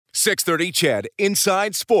630 CHED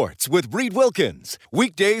Inside Sports with Reed Wilkins.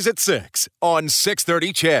 Weekdays at 6 on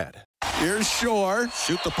 630 CHED. Here's Shore.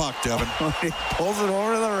 Shoot the puck, Devin. He pulls it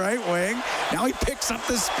over to the right wing. Now he picks up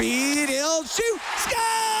the speed. He'll shoot. Scores!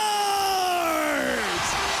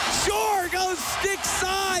 Shore goes stick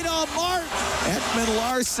side on Martin. Ekman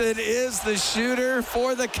Larson is the shooter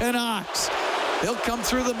for the Canucks. He'll come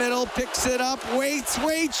through the middle, picks it up, waits,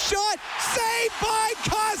 shot, saved by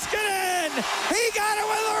Koskinen! He got it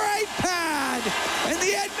with the right pad! And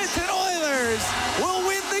the Edmonton Oilers will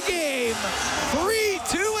win the game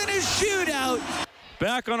 3-2 in a shootout.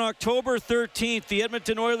 Back on October 13th, the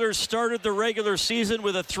Edmonton Oilers started the regular season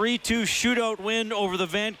with a 3-2 shootout win over the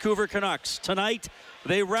Vancouver Canucks. Tonight,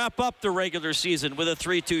 they wrap up the regular season with a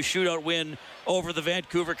 3-2 shootout win over the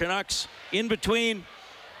Vancouver Canucks. In between,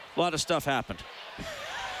 a lot of stuff happened.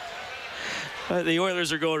 The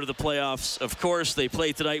Oilers are going to the playoffs. Of course, they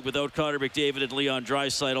play tonight without Connor McDavid and Leon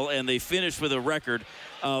Draisaitl, and they finish with a record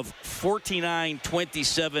of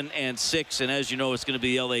 49-27-6. And as you know, it's going to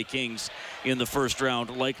be the LA Kings in the first round,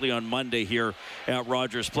 likely on Monday here at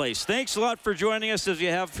Rogers Place. Thanks a lot for joining us as you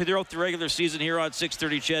have throughout the regular season here on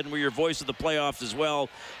 630 CHED, and we're your voice of the playoffs as well.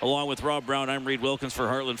 Along with Rob Brown, I'm Reed Wilkins for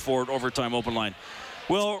Heartland Ford Overtime Open Line.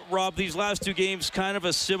 Well, Rob, these last two games, kind of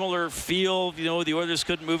a similar feel. You know, the Oilers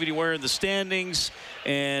couldn't move anywhere in the standings,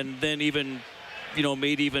 and then even, you know,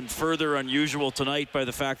 made even further unusual tonight by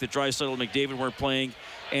the fact that Draisaitl and McDavid weren't playing.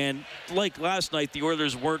 And like last night, the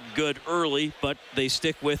Oilers weren't good early, but they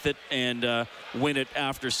stick with it and win it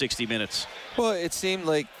after 60 minutes. Well, it seemed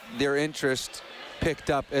like their interest picked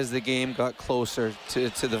up as the game got closer to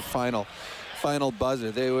the final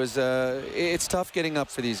buzzer. It's tough getting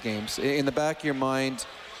up for these games. In the back of your mind,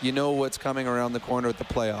 you know what's coming around the corner at the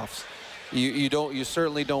playoffs. You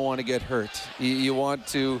certainly don't want to get hurt. You want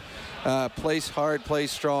to play hard, play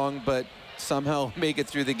strong, but somehow make it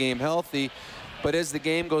through the game healthy. But as the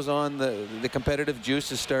game goes on, the competitive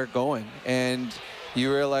juices start going, and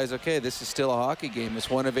you realize, okay, this is still a hockey game.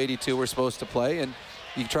 It's one of 82 we're supposed to play, and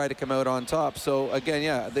you try to come out on top. So again,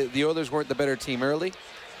 yeah, the Oilers weren't the better team early,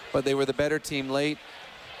 but they were the better team late.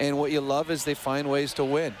 And what you love is they find ways to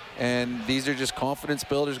win. And these are just confidence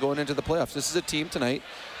builders going into the playoffs. This is a team tonight,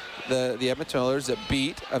 the Edmonton Oilers, that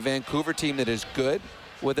beat a Vancouver team that is good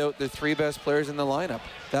without their three best players in the lineup.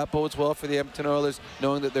 That bodes well for the Edmonton Oilers,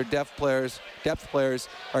 knowing that their depth players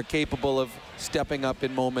are capable of stepping up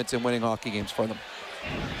in moments and winning hockey games for them.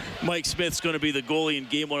 Mike Smith's going to be the goalie in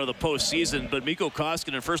game one of the postseason, but Mikko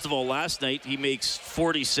Koskinen, first of all, last night he makes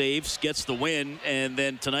 40 saves, gets the win, and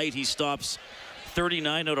then tonight he stops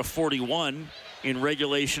 39 out of 41 in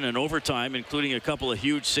regulation and overtime, including a couple of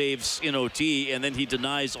huge saves in OT, and then he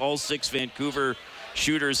denies all 6 Vancouver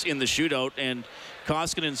shooters in the shootout. And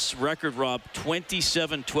Koskinen's record, Rob,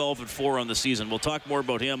 27-12-4 on the season. We'll talk more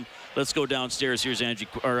about him. Let's go downstairs. Here's Jay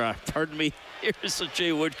Woodcroft.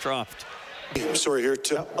 Sorry, here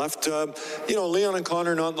to left. Leon and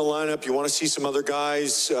Connor not in the lineup. You want to see some other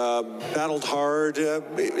guys battled hard.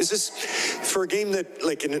 Is this for a game that,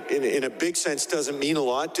 like, in a big sense, doesn't mean a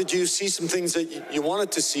lot? Did you see some things that you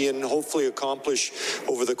wanted to see and hopefully accomplish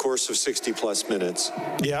over the course of 60-plus minutes?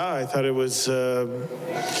 Yeah, I thought it was,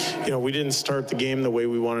 we didn't start the game the way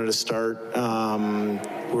we wanted to start. We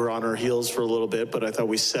were on our heels for a little bit, but I thought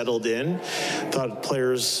we settled in. Thought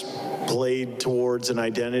players played towards an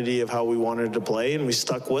identity of how we wanted to play, and we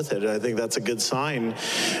stuck with it. I think that's a good sign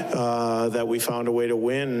that we found a way to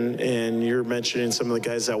win. And you're mentioning some of the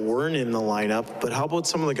guys that weren't in the lineup, but how about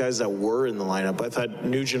some of the guys that were in the lineup? I thought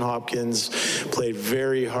Nugent Hopkins played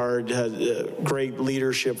very hard, had great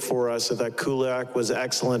leadership for us. I thought Kulak was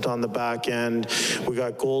excellent on the back end. We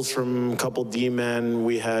got goals from a couple D-men.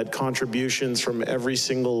 We had contributions from every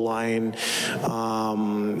single line.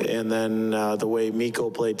 And then the way Mikko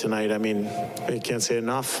played tonight, I mean, I can't say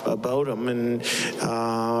enough about him. And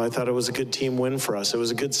I thought it was a good team win for us. It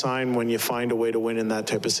was a good sign when you find a way to win in that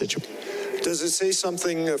type of situation. Does it say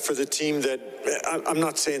something for the team that, I'm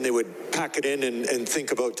not saying they would pack it in and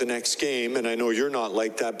think about the next game, and I know you're not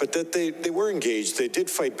like that, but that they were engaged, they did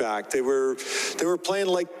fight back, they were playing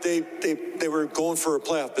like they were going for a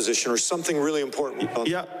playoff position or something really important?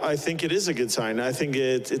 Yeah, I think it is a good sign. I think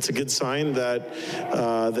it's a good sign that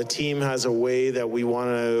the team has a way that we want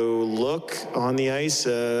to look on the ice.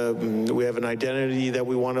 We have an identity that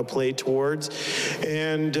we want to play towards,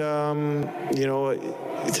 and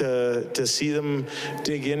to see them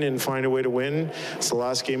dig in and find a way to win. It's the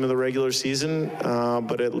last game of the regular season,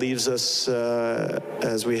 but it leaves us,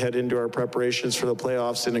 as we head into our preparations for the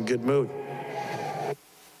playoffs, in a good mood.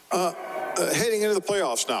 heading into the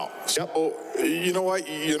playoffs now. So, you know what?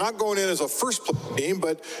 You're not going in as a first team,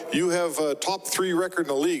 but you have a top 3 record in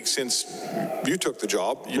the league since you took the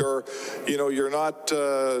job. You're not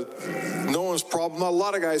no one's problem. Not a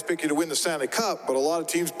lot of guys pick you to win the Stanley Cup, but a lot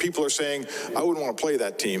of people are saying, I wouldn't want to play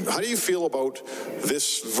that team. How do you feel about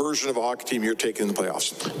this version of a hockey team you're taking in the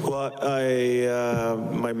playoffs? Well,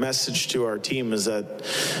 my message to our team is that,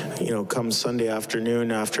 come Sunday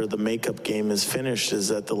afternoon after the makeup game is finished, is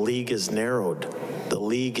that the league is narrowed. The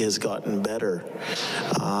league has gotten better.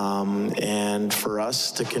 And for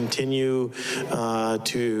us to continue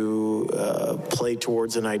to play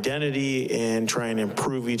towards an identity and try and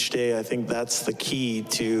improve each day, I think that's the key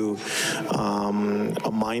to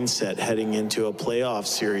a mindset heading into a playoff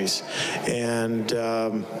series. And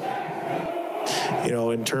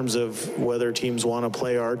in terms of whether teams want to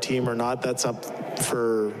play our team or not, that's up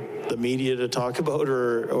for the media to talk about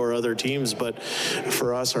or other teams. But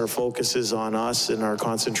for us, our focus is on us and our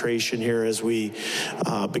concentration here as we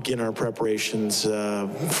begin our preparations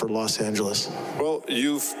for Los Angeles. Well,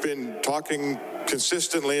 you've been talking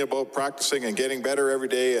consistently about practicing and getting better every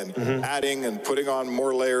day and adding and putting on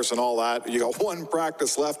more layers and all that. You got one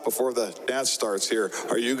practice left before the dance starts here.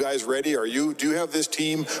 Are you guys ready? Do you have this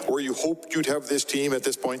team where you hoped you'd have this team at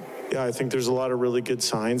this point? Yeah, I think there's a lot of really good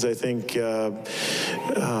signs. I think I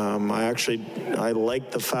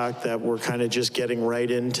like the fact that we're kind of just getting right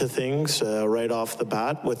into things right off the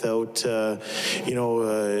bat without a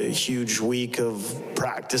huge week of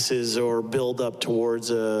practices or build up towards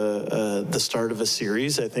the start of a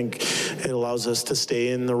series. I think it allows us to stay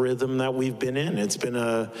in the rhythm that we've been in. It's been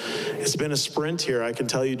a sprint here. I can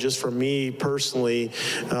tell you, just for me personally,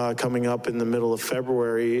 coming up in the middle of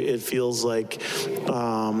February, it feels like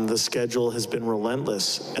the schedule has been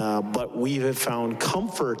relentless, but we have found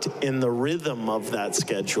comfort in the rhythm of that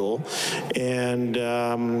schedule. And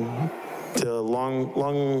the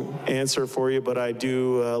long answer for you, but I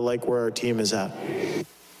do like where our team is at.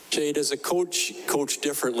 Jay, does a coach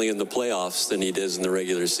differently in the playoffs than he does in the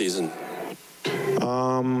regular season?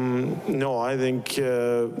 No, I think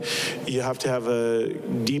you have to have a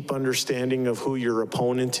deep understanding of who your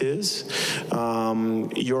opponent is.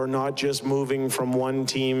 You're not just moving from one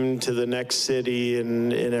team to the next city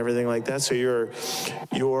and everything like that. So your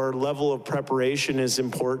level of preparation is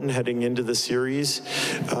important heading into the series.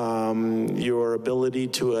 Your ability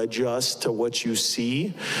to adjust to what you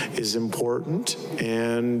see is important.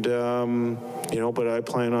 And, but I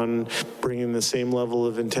plan on bringing the same level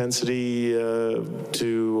of intensity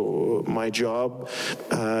to my job,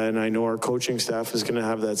 and I know our coaching staff is going to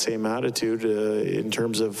have that same attitude in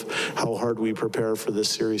terms of how hard we prepare for this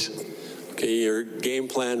series. Okay, your game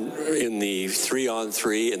plan in the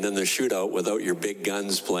 3-on-3 and then the shootout without your big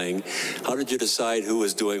guns playing, how did you decide who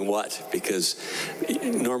was doing what? Because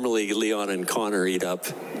normally Leon and Connor eat up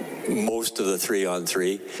most of the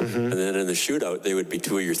 3-on-3, and then in the shootout they would be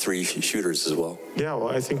 2 of your 3 shooters as well. Yeah, well,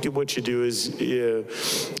 I think what you do is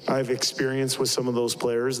I've experienced with some of those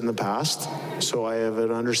players in the past, so I have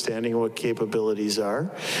an understanding of what capabilities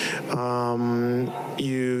are.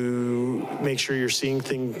 You make sure you're seeing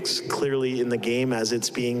things clearly in the game as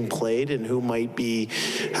it's being played, and who might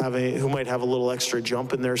have a little extra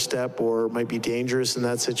jump in their step or might be dangerous in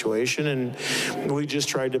that situation. And we just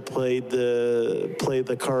tried to play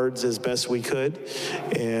the cards as best we could,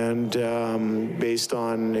 and based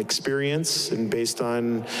on experience and based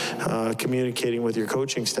on communicating with your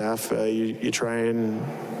coaching staff, you try and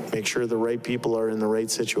make sure the right people are in the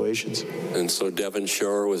right situations. And so Devon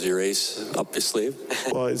Shore was your ace up his sleeve?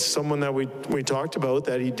 Well, it's someone that we talked about,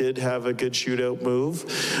 that he did have a good shootout move,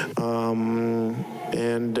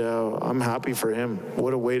 and I'm happy for him.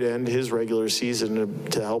 What a way to end his regular season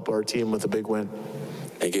to help our team with a big win.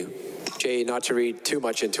 Thank you. Jay, not to read too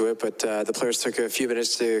much into it, but the players took a few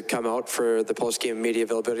minutes to come out for the post-game media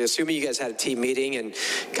availability. Assuming you guys had a team meeting and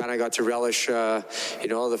kind of got to relish,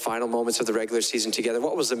 the final moments of the regular season together,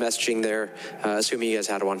 what was the messaging there, assuming you guys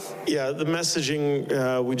had one? Yeah, the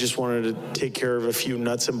messaging, we just wanted to take care of a few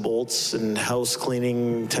nuts and bolts and house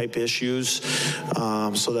cleaning type issues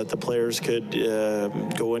so that the players could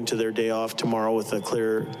go into their day off tomorrow with a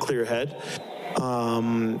clear head.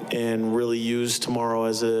 And really use tomorrow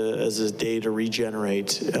as a day to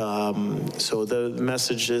regenerate. So the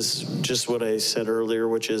message is just what I said earlier,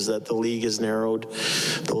 which is that the league is narrowed,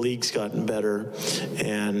 the league's gotten better,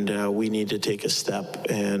 and we need to take a step.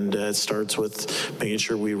 And it starts with making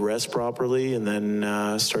sure we rest properly, and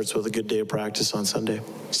then starts with a good day of practice on Sunday.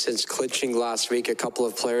 Since clinching last week, a couple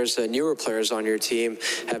of players, newer players on your team,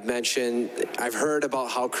 have mentioned, I've heard about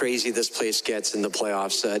how crazy this place gets in the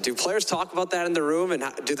playoffs. Do players talk about that that in the room, and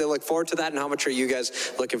do they look forward to that? And how much are you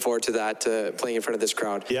guys looking forward to that, playing in front of this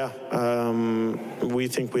crowd? Yeah, we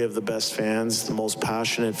think we have the best fans, the most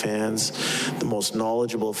passionate fans, the most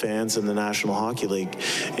knowledgeable fans in the National Hockey League.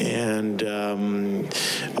 And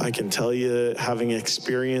I can tell you, having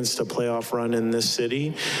experienced a playoff run in this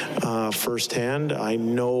city firsthand, I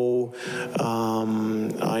know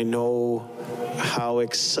how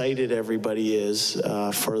excited everybody is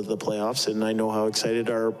for the playoffs, and I know how excited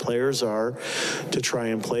our players are to try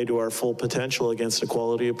and play to our full potential against a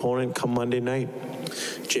quality opponent come Monday night.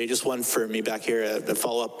 Jay, just one for me back here, a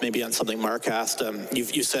follow-up maybe on something Mark asked.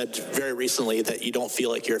 You said very recently that you don't feel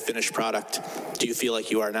like you're a finished product. Do you feel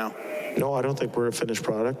like you are now? No, I don't think we're a finished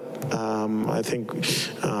product. I think,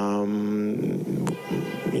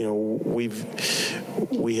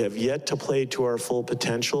 we have yet to play to our full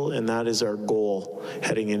potential, and that is our goal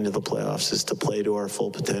heading into the playoffs, is to play to our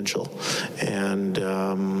full potential. And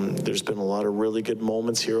there's been a lot of really good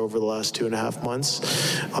moments here over the last 2.5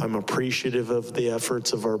 months. I'm appreciative of the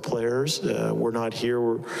efforts of our players. We're not here.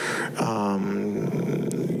 We're,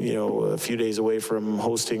 a few days away from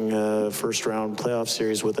hosting a first-round playoff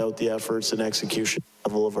series without the efforts and execution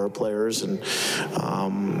level of our players.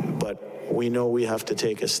 But we know we have to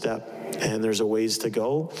take a step, and there's a ways to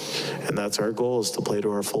go, and that's our goal, is to play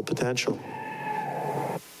to our full potential.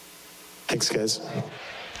 Thanks, guys.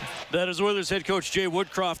 That is Oilers head coach Jay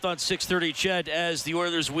Woodcroft on 6:30 CHED as the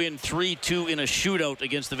Oilers win 3-2 in a shootout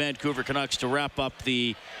against the Vancouver Canucks to wrap up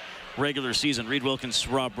the regular season. Reed Wilkins,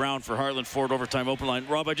 Rob Brown for Heartland Ford Overtime Open Line.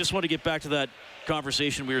 Rob, I just want to get back to that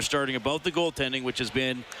conversation we were starting about the goaltending, which has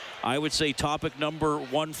been, I would say, topic number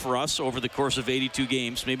one for us over the course of 82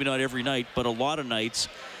 games. Maybe not every night, but a lot of nights.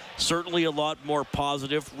 Certainly a lot more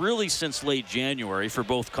positive, really since late January for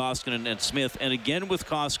both Koskinen and Smith. And again with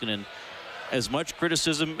Koskinen, as much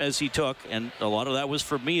criticism as he took, and a lot of that was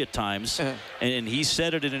from me at times, and he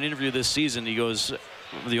said it in an interview this season, he goes,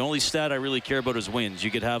 the only stat I really care about is wins.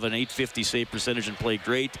 You could have an .850 save percentage and play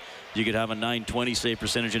great. You could have a .920 save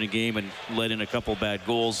percentage in a game and let in a couple bad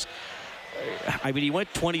goals. I mean, he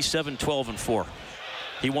went 27, 12, and 4.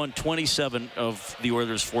 He won 27 of the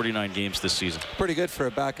Oilers' 49 games this season. Pretty good for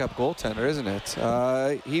a backup goaltender, isn't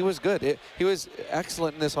it? He was good. He was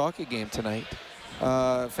excellent in this hockey game tonight.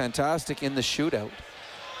 Fantastic in the shootout.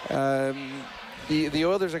 The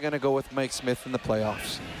Oilers are going to go with Mike Smith in the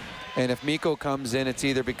playoffs. And if Mikko comes in, it's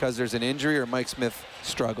either because there's an injury or Mike Smith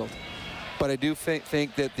struggled. But I do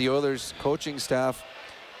think that the Oilers coaching staff,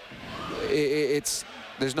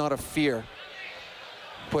 there's not a fear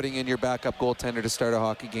putting in your backup goaltender to start a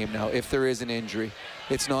hockey game now if there is an injury.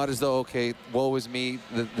 It's not as though, okay, woe is me,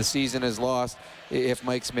 the season is lost if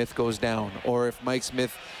Mike Smith goes down or if Mike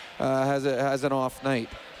Smith has an off night,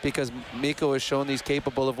 because Mikko has shown he's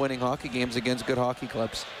capable of winning hockey games against good hockey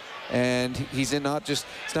clubs. And he's not just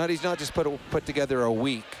put together a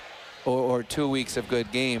week or 2 weeks of good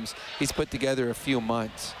games. He's put together a few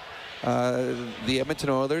months. The Edmonton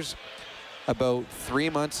Oilers, about 3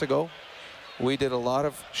 months ago, we did a lot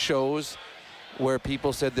of shows where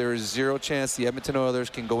people said there is zero chance the Edmonton Oilers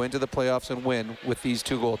can go into the playoffs and win with these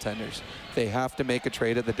two goaltenders. They have to make a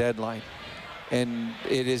trade at the deadline. And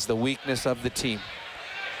it is the weakness of the team.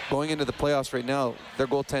 Going into the playoffs right now, their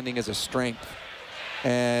goaltending is a strength.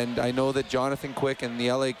 And I know that Jonathan Quick and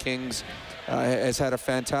the LA Kings has had a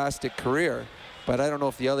fantastic career, but I don't know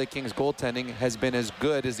if the LA Kings goaltending has been as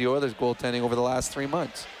good as the Oilers goaltending over the last 3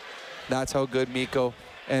 months. That's how good Mikko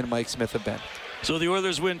and Mike Smith have been. So the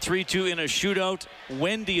Oilers win 3-2 in a shootout.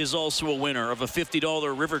 Wendy is also a winner of a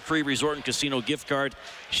 $50 River Cree Resort and Casino gift card.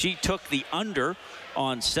 She took the under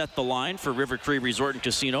on Set the Line for River Cree Resort and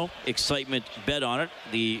Casino. Excitement bet on it.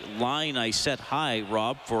 The line I set high,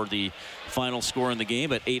 Rob, for the final score in the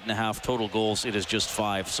game at 8.5 total goals. It is just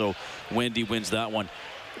 5, so Wendy wins that one.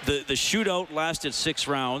 The shootout lasted 6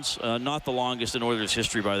 rounds, not the longest in Oilers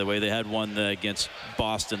history, by the way. They had one against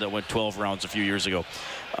Boston that went 12 rounds a few years ago.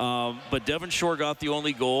 But Devon Shore got the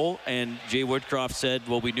only goal, and Jay Woodcroft said,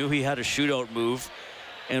 well, we knew he had a shootout move.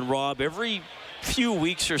 And Rob, every few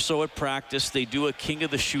weeks or so at practice, they do a king of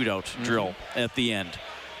the shootout drill at the end.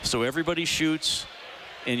 So everybody shoots,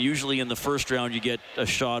 and usually in the first round you get a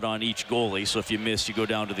shot on each goalie. So if you miss, you go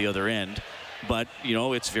down to the other end. But, you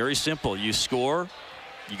know, it's very simple. You score,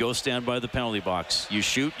 you go stand by the penalty box. You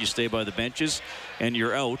shoot, you stay by the benches, and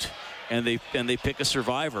you're out. And they pick a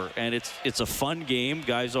survivor, and it's a fun game.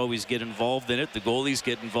 Guys always get involved in it. The goalies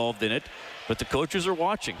get involved in it, but the coaches are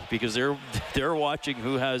watching because they're watching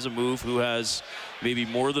who has a move, who has maybe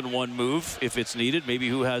more than one move if it's needed, maybe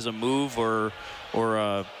who has a move or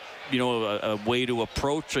a way to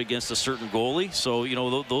approach against a certain goalie. So,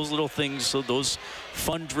 those little things, so those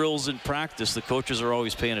fun drills in practice, the coaches are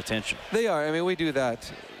always paying attention. They are. I mean, we do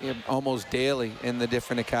that almost daily in the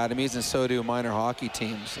different academies, and so do minor hockey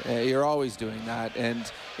teams. You're always doing that, and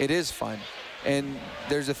it is fun. And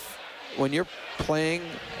when you're playing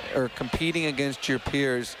or competing against your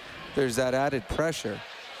peers, there's that added pressure.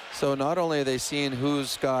 So not only are they seeing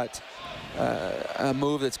who's got a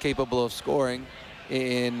move that's capable of scoring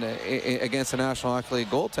against a National Hockey League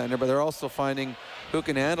goaltender, but they're also finding who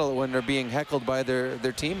can handle it when they're being heckled by their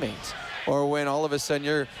teammates, or when all of a sudden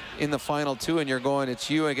you're in the final two and you're going, it's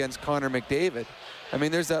you against Connor McDavid. I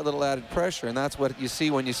mean, there's that little added pressure, and that's what you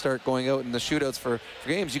see when you start going out in the shootouts for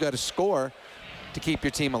games. You got to score to keep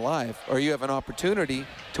your team alive, or you have an opportunity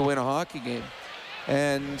to win a hockey game.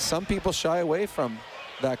 And some people shy away from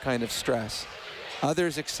that kind of stress.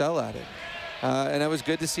 Others excel at it. And it was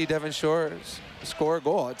good to see Devon Shore score a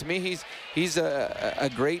goal. To me, he's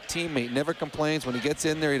a great teammate. Never complains. When he gets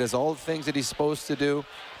in there, he does all the things that he's supposed to do.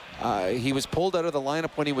 He was pulled out of the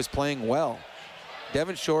lineup when he was playing well.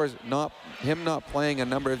 Devon Shore's not playing a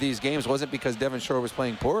number of these games wasn't because Devon Shore was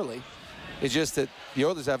playing poorly. It's just that the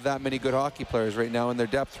Oilers have that many good hockey players right now in their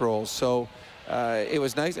depth roles. So it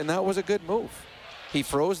was nice, and that was a good move. He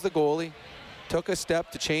froze the goalie, took a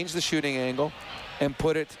step to change the shooting angle, and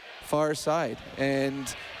put it far side.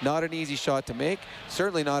 And not an easy shot to make,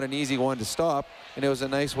 certainly not an easy one to stop, and it was a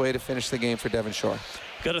nice way to finish the game for Devon Shore.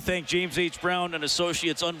 Got to thank James H. Brown and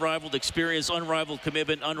Associates. Unrivaled experience, unrivaled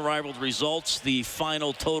commitment, unrivaled results. The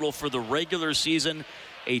final total for the regular season,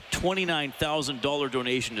 a $29,000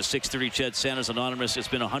 donation to 630 Ched Santa's Anonymous. It's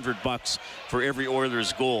been $100 for every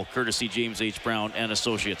Oilers goal, courtesy James H. Brown and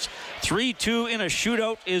Associates. 3-2 in a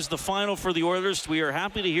shootout is the final for the Oilers. We are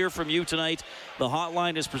happy to hear from you tonight. The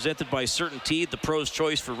hotline is presented by CertainTeed, the pro's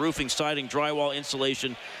choice for roofing, siding, drywall,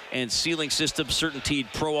 insulation, and ceiling systems.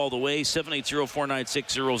 CertainTeed Pro all the way.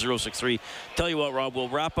 780-496-0063. Tell you what, Rob, we'll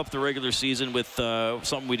wrap up the regular season with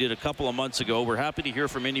something we did a couple of months ago. We're happy to hear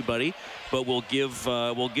from anybody, but we'll give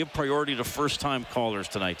priority to first-time callers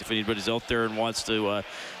tonight. If anybody's out there and wants to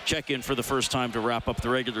check in for the first time to wrap up the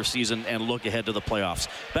regular season and look ahead to the playoffs.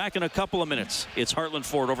 Back in a couple of minutes. It's Heartland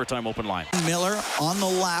Ford Overtime Open Line. Miller on the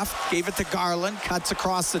left, gave it to Garland, cuts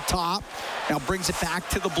across the top, now brings it back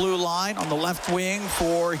to the blue line on the left wing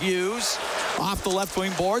for Hughes. Off the left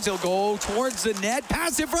wing boards, he'll go towards the net,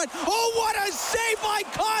 pass in front. Oh, what a save by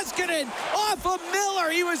Koskinen off of Miller.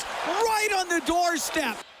 He was right on the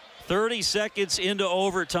doorstep. 30 seconds into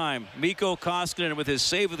overtime. Mikko Koskinen with his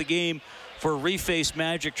save of the game for Reface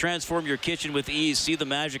Magic. Transform your kitchen with ease. See the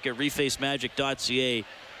magic at refacemagic.ca.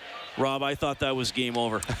 Rob, I thought that was game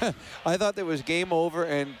over. I thought that was game over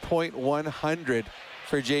and .100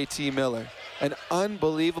 for JT Miller. An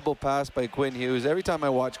unbelievable pass by Quinn Hughes. Every time I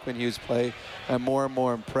watch Quinn Hughes play, I'm more and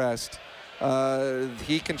more impressed.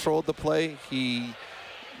 He controlled the play. He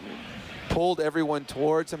pulled everyone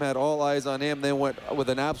towards him, had all eyes on him, then went with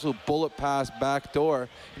an absolute bullet pass back door.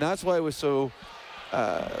 And that's why it was so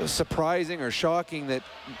surprising or shocking that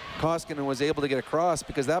Koskinen was able to get across,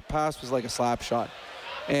 because that pass was like a slap shot.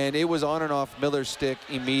 And it was on and off Miller's stick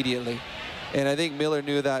immediately. And I think Miller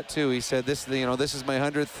knew that too. He said, this is my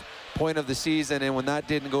 100th point of the season, and when that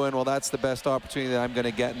didn't go in, well, that's the best opportunity that I'm going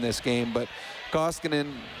to get in this game. But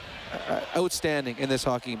Koskinen, outstanding in this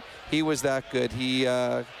hockey game. He was that good. He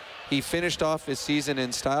finished off his season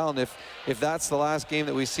in style, and if that's the last game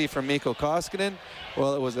that we see from Mikko Koskinen,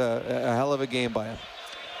 well, it was a hell of a game by him.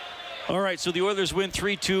 All right, so the Oilers win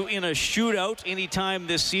 3-2 in a shootout. Anytime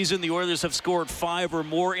this season the Oilers have scored 5 or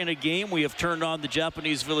more in a game, we have turned on the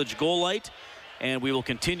Japanese Village goal light, and we will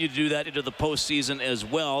continue to do that into the postseason as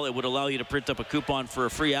well. It would allow you to print up a coupon for a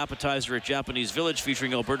free appetizer at Japanese Village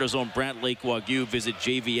featuring Alberta's own Brant Lake Wagyu. Visit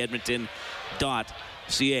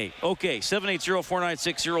jvedmonton.ca. Okay,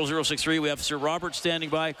 780-496-0063. We have Sir Robert standing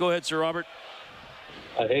by. Go ahead, Sir Robert.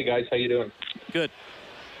 Hey, guys. How you doing? Good.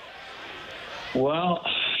 Well,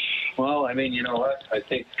 I mean, you know what? I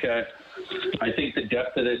think the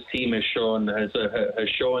depth of this team has shown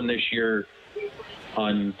this year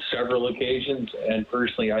on several occasions. And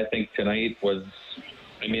personally, I think tonight was,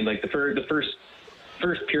 I mean, like the first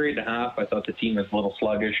period and a half, I thought the team was a little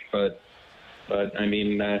sluggish, but I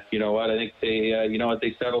mean, you know what? I think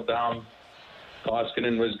they settled down.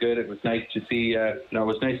 Koskinen was good. It was nice to see,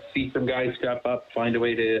 some guys step up, find a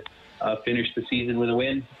way to finish the season with a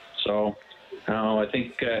win. So, I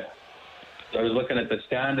think I was looking at the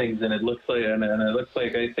standings, and it looks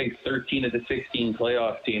like I think 13 of the 16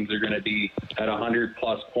 playoff teams are going to be at 100+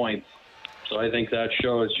 points. So I think that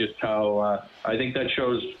shows just how at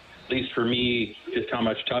least for me, just how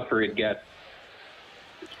much tougher it gets.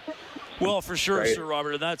 Well, for sure, right? Sir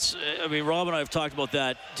Robert, and that's, I mean, Rob and I have talked about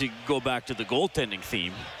that to go back to the goaltending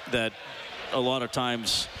theme, that a lot of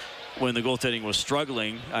times when the goaltending was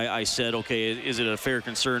struggling, I said, okay, is it a fair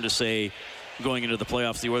concern to say going into the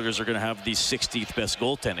playoffs, the Oilers are going to have the 16th best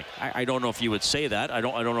goaltending? I don't know if you would say that. I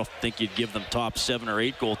don't think you'd give them top 7 or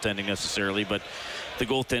 8 goaltending necessarily, but the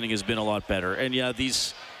goaltending has been a lot better. And yeah,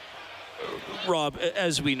 these, Rob,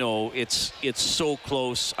 as we know, it's so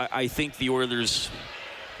close. I think the Oilers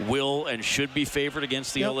will and should be favored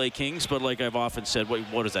against the LA Kings, but like I've often said,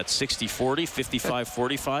 what is that, 60-40,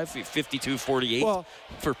 55-45, 52-48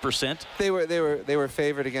 for percent? They were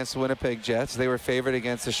favored against the Winnipeg Jets. They were favored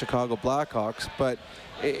against the Chicago Blackhawks. But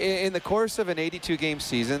in the course of an 82-game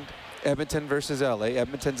season, Edmonton versus LA,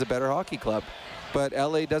 Edmonton's a better hockey club. But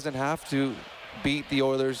LA doesn't have to beat the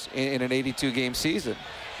Oilers in an 82-game season.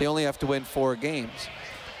 They only have to win 4 games.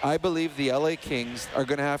 I believe the LA Kings are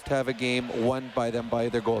going to have a game won by them by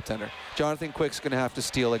their goaltender. Jonathan Quick's going to have to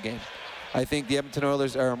steal a game. I think the Edmonton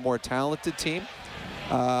Oilers are a more talented team.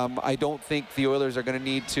 I don't think the Oilers are going to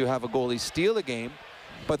need to have a goalie steal a game,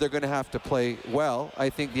 but they're going to have to play well. I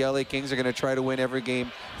think the LA Kings are going to try to win every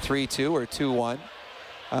game 3-2 or 2-1.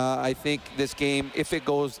 I think this game, if it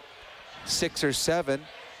goes 6 or 7,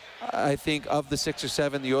 I think of the 6 or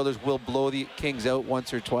 7, the Oilers will blow the Kings out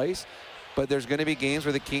once or twice. But there's going to be games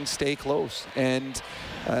where the Kings stay close, and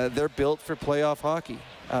they're built for playoff hockey.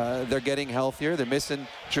 They're getting healthier. They're missing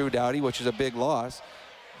Drew Doughty, which is a big loss.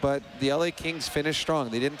 But the LA Kings finished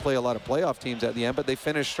strong. They didn't play a lot of playoff teams at the end, but they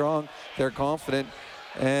finished strong. They're confident.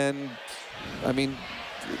 And, I mean,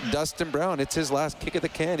 Dustin Brown, it's his last kick of the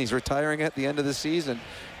can. He's retiring at the end of the season.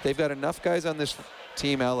 They've got enough guys on this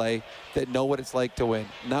team, LA, that know what it's like to win.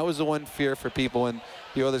 And that was the one fear for people when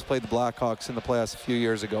the Oilers played the Blackhawks in the playoffs a few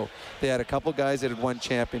years ago. They had a couple guys that had won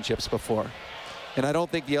championships before. And I don't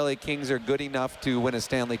think the LA Kings are good enough to win a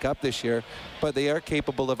Stanley Cup this year, but they are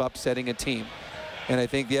capable of upsetting a team. And I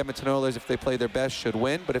think the Edmonton Oilers, if they play their best, should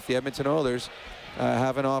win. But if the Edmonton Oilers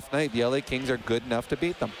have an off night, the LA Kings are good enough to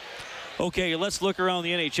beat them. Okay, let's look around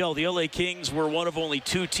the NHL. The LA Kings were one of only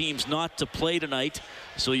 2 teams not to play tonight,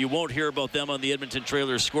 so you won't hear about them on the Edmonton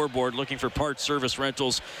Trailers scoreboard. Looking for parts, service,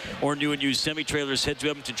 rentals, or new and used semi-trailers, head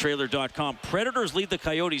to edmontontrailer.com. Predators lead the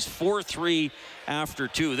Coyotes 4-3 after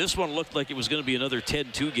 2. This one looked like it was going to be another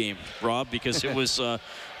 10-2 game, Rob, because it was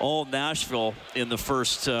all Nashville in the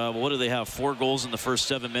first, what do they have, 4 goals in the first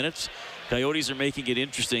 7 minutes? Coyotes are making it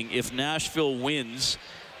interesting. If Nashville wins,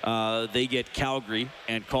 they get Calgary,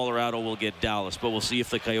 and Colorado will get Dallas. But we'll see if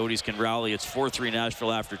the Coyotes can rally. It's 4-3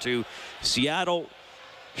 Nashville after 2. Seattle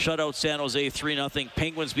shut out San Jose 3-0.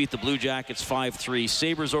 Penguins beat the Blue Jackets 5-3.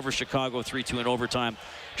 Sabres over Chicago 3-2 in overtime.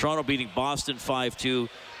 Toronto beating Boston 5-2.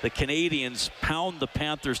 The Canadiens pound the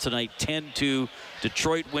Panthers tonight 10-2.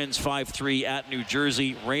 Detroit wins 5-3 at New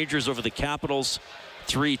Jersey. Rangers over the Capitals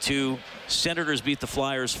 3-2. Senators beat the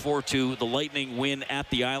Flyers 4-2. The Lightning win at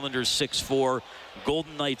the Islanders 6-4.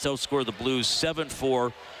 Golden Knights outscore the Blues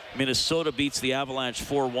 7-4. Minnesota beats the Avalanche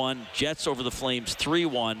 4-1. Jets over the Flames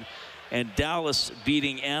 3-1. And Dallas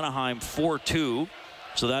beating Anaheim 4-2.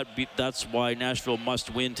 So that's why Nashville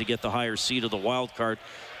must win to get the higher seed of the wild card.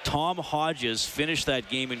 Tom Hodges finished that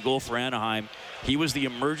game in goal for Anaheim. He was the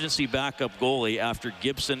emergency backup goalie after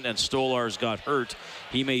Gibson and Stolarz got hurt.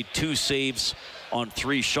 He made 2 saves on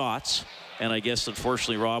 3 shots. And I guess,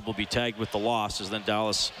 unfortunately, Rob will be tagged with the loss as then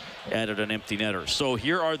Dallas added an empty netter. So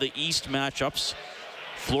here are the East matchups.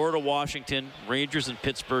 Florida, Washington, Rangers and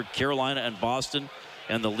Pittsburgh, Carolina and Boston,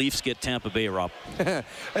 and the Leafs get Tampa Bay, Rob.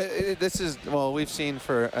 This is, well, we've seen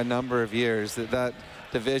for a number of years that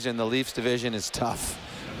division, the Leafs division, is tough.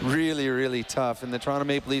 Really, really tough. And the Toronto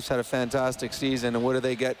Maple Leafs had a fantastic season. And what do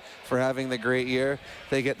they get for having the great year?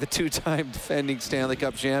 They get the 2-time defending Stanley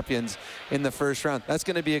Cup champions in the first round. That's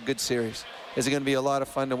going to be a good series. It's going to be a lot of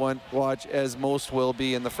fun to watch, as most will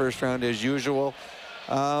be in the first round as usual.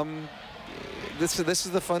 This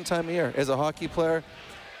is the fun time of year. As a hockey player,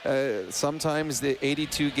 sometimes the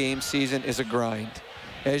 82-game season is a grind.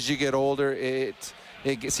 As you get older,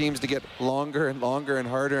 it seems to get longer and longer and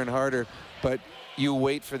harder. But you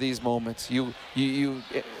wait for these moments. You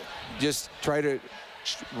just try to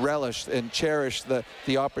relish and cherish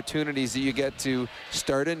the opportunities that you get to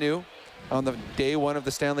start anew on the day 1 of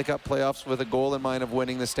the Stanley Cup playoffs with a goal in mind of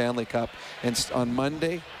winning the Stanley Cup. And on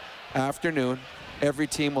Monday afternoon, every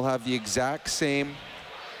team will have the exact same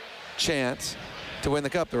chance to win the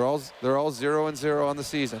cup. They're all 0-0 on the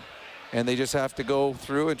season. and they just have to go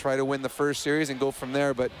through and try to win the first series and go from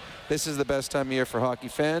there. But this is the best time of year for hockey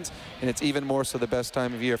fans, and it's even more so the best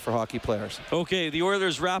time of year for hockey players. Okay, the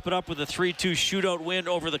Oilers wrap it up with a 3-2 shootout win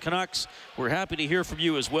over the Canucks. We're happy to hear from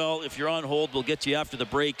you as well. If you're on hold, we'll get to you after the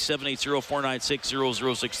break.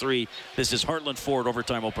 780-496-0063. This is Heartland Ford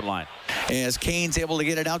Overtime Open Line. As Kane's able to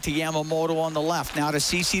get it out to Yamamoto on the left. Now to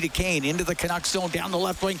CeCe to Kane into the Canucks zone down the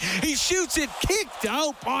left wing. He shoots it, kicked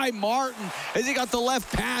out by Martin as he got the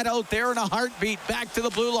left pad out there in a heartbeat. Back to the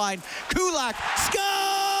blue line. Kulak scores!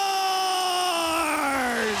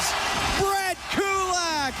 Brett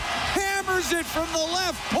Kulak hammers it from the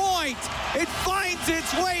left point. It finds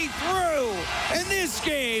its way through, and this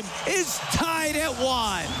game is tied at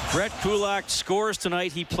 1. Brett Kulak scores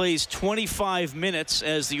tonight. He plays 25 minutes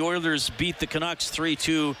as the Oilers beat the Canucks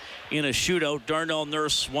 3-2 in a shootout. Darnell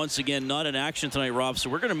Nurse once again not in action tonight, Rob. So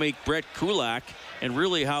we're going to make Brett Kulak, and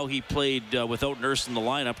really how he played without Nurse in the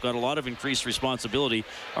lineup, got a lot of increased responsibility.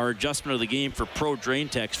 Our adjustment of the game for Pro Drain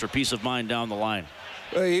Techs for peace of mind down the line.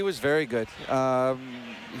 Well, he was very good.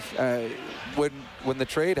 When the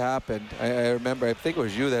trade happened, I remember, I think it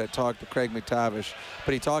was you that had talked to Craig McTavish,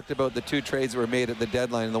 but he talked about the 2 trades that were made at the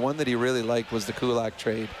deadline, and the one that he really liked was the Kulak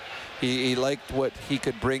trade. He liked what he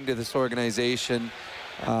could bring to this organization.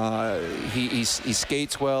 He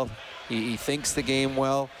skates well. He thinks the game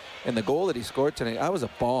well. And the goal that he scored tonight, that was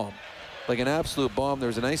a bomb, like an absolute bomb. There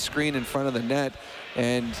was a nice screen in front of the net,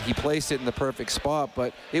 and he placed it in the perfect spot,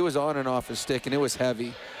 but it was on and off his stick, and it was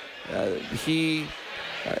heavy.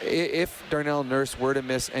 If Darnell Nurse were to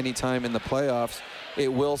miss any time in the playoffs,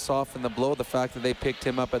 it will soften the blow, the fact that they picked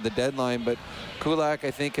him up at the deadline. But Kulak,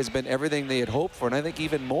 I think, has been everything they had hoped for, and I think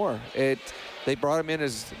even more. They brought him in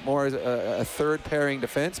as more as a third-pairing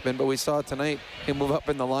defenseman, but we saw tonight him move up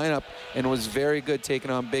in the lineup and was very good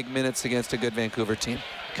taking on big minutes against a good Vancouver team.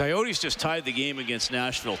 Coyotes just tied the game against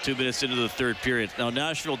Nashville 2 minutes into the third period. Now,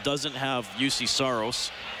 Nashville doesn't have UC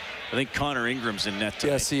Saros. I think Connor Ingram's in net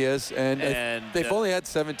tonight. Yes, he is. And they've only had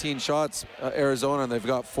 17 shots, Arizona, and they've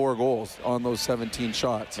got 4 goals on those 17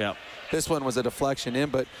 shots. Yeah. This one was a deflection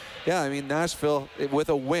in, but, yeah, I mean, Nashville, with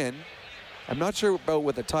a win, I'm not sure about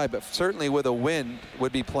with a tie, but certainly with a win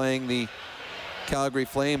would be playing the Calgary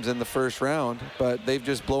Flames in the first round, but they've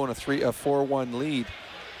just blown a 4-1 lead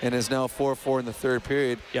and is now 4-4 in the third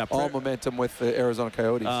period. Yeah, all momentum with the Arizona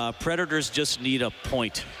Coyotes. Predators just need a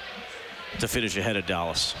point to finish ahead of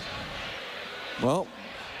Dallas. Well,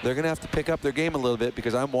 they're going to have to pick up their game a little bit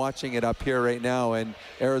because I'm watching it up here right now, and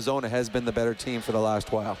Arizona has been the better team for the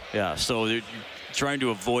last while. Yeah, so they're trying to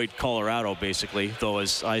avoid Colorado, basically, though,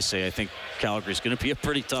 as I say, I think Calgary's going to be a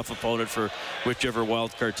pretty tough opponent for whichever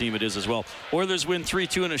wildcard team it is as well. Oilers win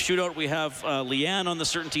 3-2 in a shootout. We have Leanne on the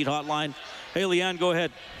Certainty Hotline. Hey, Leanne, go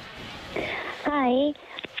ahead. Hi,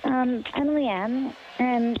 I'm Leanne,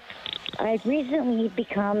 and I've recently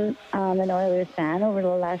become an Oilers fan over the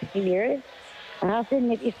last few years. I have to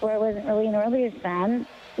admit before I wasn't really an Oilers fan,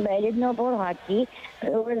 but I didn't know about hockey. But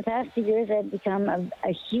over the past few years, I've become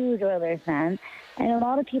a huge Oilers fan. And a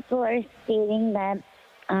lot of people are stating that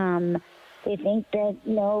they think that,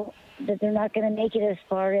 that they're not going to make it as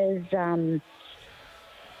far as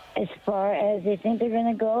they think they're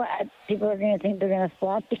going to go. People are going to think they're going to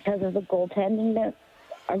flop because of the goaltending that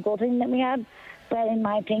we have. But in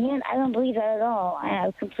my opinion, I don't believe that at all. I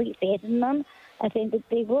have complete faith in them. I think that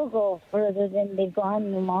they will go further than they've gone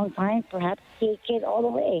in a long time, perhaps take it all the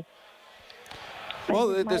way. Well,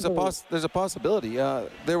 there's a possibility.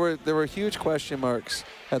 There were huge question marks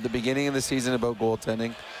at the beginning of the season about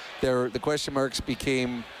goaltending. The question marks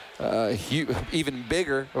became even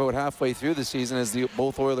bigger about halfway through the season as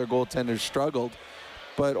both Oiler goaltenders struggled.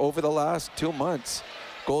 But over the last 2 months,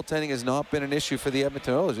 goaltending has not been an issue for the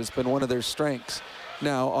Edmonton Oilers. It's been one of their strengths.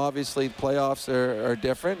 Now, obviously, the playoffs are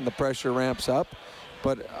different and the pressure ramps up.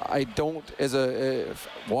 But I don't,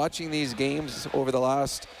 watching these games over the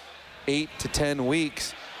last 8 to 10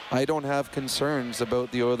 weeks, I don't have concerns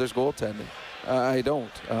about the Oilers' goaltending. I don't.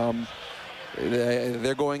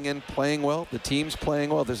 They're going in playing well. The team's playing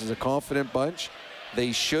well. This is a confident bunch.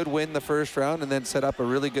 They should win the first round and then set up a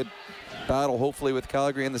really good battle, hopefully with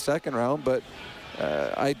Calgary in the second round. But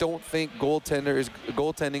I don't think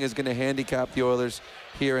goaltending is going to handicap the Oilers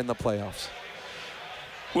here in the playoffs.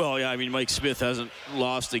 Well, yeah, I mean, Mike Smith hasn't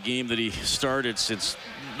lost a game that he started since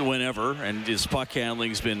whenever, and his puck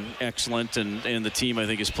handling's been excellent, and the team, I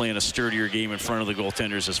think, is playing a sturdier game in front of the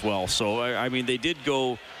goaltenders as well. So, I mean, they did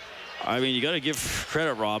go. I mean, you got to give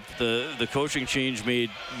credit, Rob. The coaching change made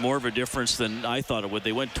more of a difference than I thought it would.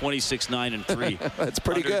 They went 26-9-3. That's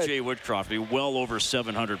pretty under good. Jay Woodcroft, well over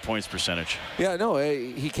 700 points percentage. Yeah, no,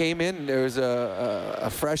 he came in. There was a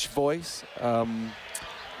fresh voice.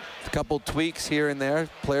 a couple tweaks here and there.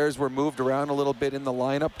 Players were moved around a little bit in the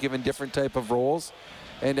lineup, given different type of roles,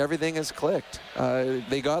 and everything has clicked.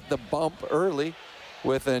 They got the bump early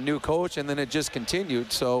with a new coach, and then it just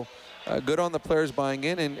continued. So good on the players buying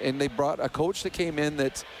in, and they brought a coach that came in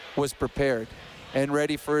that was prepared and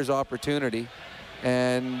ready for his opportunity.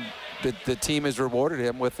 And the team has rewarded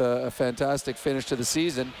him with a fantastic finish to the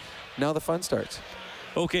season. Now the fun starts.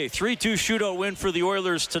 Okay, 3-2 shootout win for the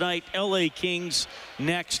Oilers tonight. LA Kings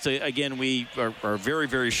next. Again, we are very,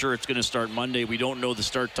 very sure it's going to start Monday. We don't know the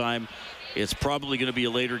start time. It's probably going to be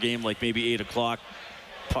a later game, like maybe 8 o'clock.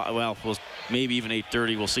 Well, maybe even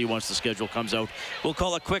 8:30. We'll see once the schedule comes out. We'll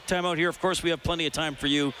call a quick timeout here. Of course, we have plenty of time for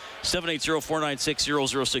you.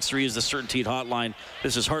 780-496-0063 is the CertainTeed hotline.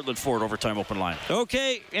 This is Heartland Ford Overtime Open Line.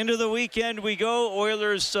 Okay, into the weekend we go.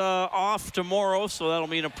 Oilers off tomorrow, so that'll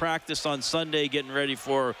mean a practice on Sunday, getting ready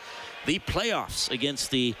for the playoffs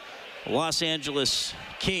against the Los Angeles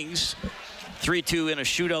Kings. 3-2 in a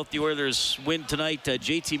shootout. The Oilers win tonight.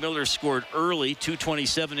 JT Miller scored early,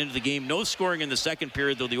 2:27 into the game. No scoring in the second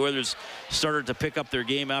period, though the Oilers started to pick up their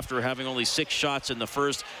game after having only 6 shots in the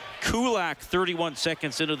first. Kulak, 31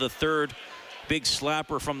 seconds into the third. Big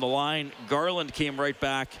slapper from the line. Garland came right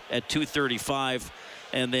back at 2:35.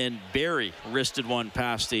 And then Barry wristed one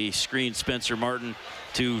past the screen, Spencer Martin,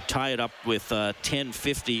 to tie it up with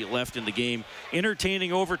 10:50 left in the game.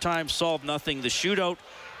 Entertaining overtime, solved nothing. The shootout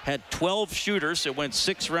had 12 shooters. It went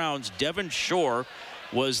 6 rounds. Devon Shore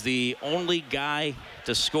was the only guy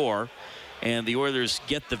to score, and the Oilers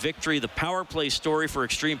get the victory. The power play story for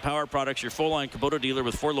Extreme Power Products, your full-line Kubota dealer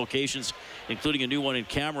with 4 locations, including a new one in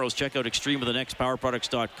Camrose. Check out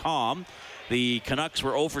extremewithenextpowerproducts.com. The Canucks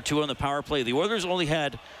were 0 for 2 on the power play. The Oilers only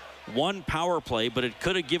had 1 power play, but it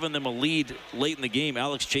could have given them a lead late in the game.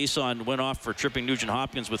 Alex Chason went off for tripping Nugent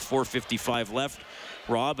Hopkins with 4:55 left.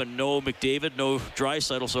 Rob, and no McDavid, no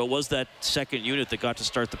Draisaitl, so it was that second unit that got to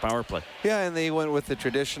start the power play. Yeah, and they went with the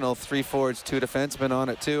traditional 3 forwards, 2 defensemen on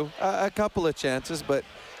it too. A couple of chances, but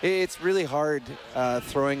it's really hard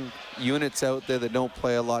throwing units out there that don't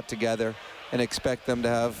play a lot together and expect them to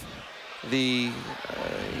have the,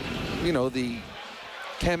 the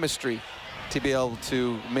chemistry to be able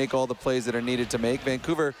to make all the plays that are needed to make.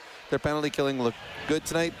 Vancouver, their penalty killing looked good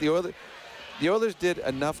tonight. The Oilers did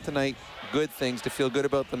enough tonight, good things, to feel good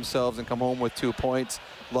about themselves and come home with 2 points.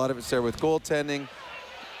 A lot of it's there with goaltending.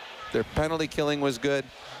 Their penalty killing was good.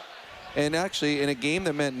 And actually, in a game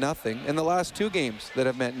that meant nothing, in the last 2 games that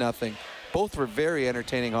have meant nothing, both were very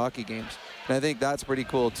entertaining hockey games. And I think that's pretty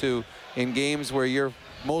cool, too. In games where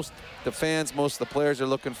the fans, most of the players are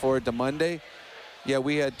looking forward to Monday, yeah,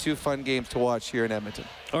 we had 2 fun games to watch here in Edmonton.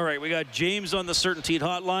 All right, we got James on the CertainTeed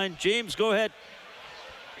hotline. James, go ahead.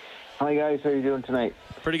 Hi, guys. How are you doing tonight?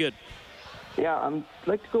 Pretty good. Yeah, I'd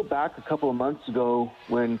like to go back a couple of months ago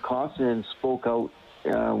when Koskinen spoke out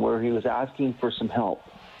where he was asking for some help.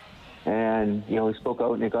 And, he spoke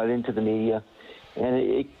out and it got into the media.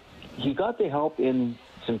 And he got the help in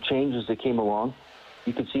some changes that came along.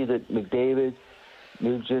 You could see that McDavid,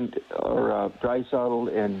 Nugent, or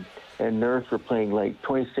Draisaitl and Nurse were playing like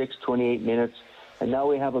 26, 28 minutes. And now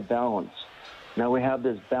we have a balance. Now we have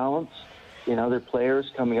this balance in other players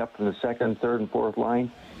coming up from the second, third, and fourth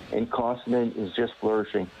line. And Koskinen is just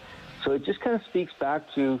flourishing. So it just kind of speaks back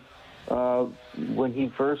to when he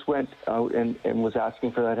first went out and was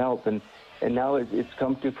asking for that help, and now it's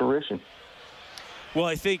come to fruition. Well,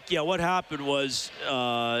 I think, what happened was,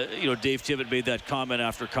 Dave Tippett made that comment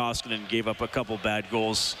after Koskinen gave up a couple bad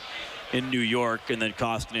goals in New York, and then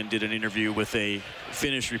Koskinen did an interview with a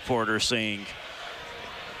Finnish reporter saying,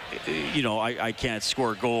 I can't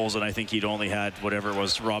score goals, and I think he'd only had, whatever it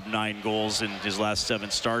was, Rob, 9 goals in his last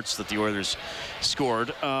 7 starts that the Oilers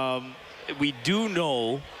scored. We do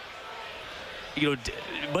know,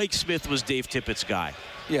 Mike Smith was Dave Tippett's guy.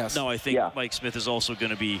 Yes. Now, I think Mike Smith is also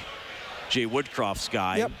going to be Jay Woodcroft's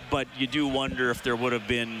guy, yep. But you do wonder if there would have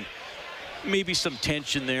been maybe some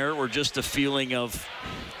tension there, or just a feeling of,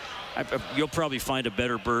 you'll probably find a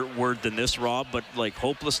better word than this, Rob, but like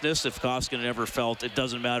hopelessness. If Koskinen ever felt it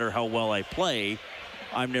doesn't matter how well I play,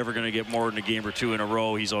 I'm never going to get more than a game or 2 in a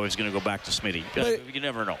row, he's always going to go back to Smitty. You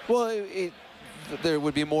never know. Well, there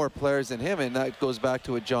would be more players than him, and that goes back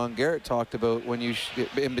to what John Garrett talked about when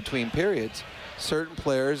in between periods. Certain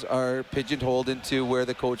players are pigeonholed into where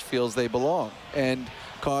the coach feels they belong. And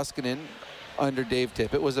Koskinen, under Dave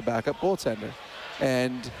Tippett, was a backup goaltender.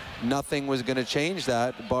 And nothing was going to change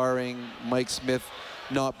that, barring Mike Smith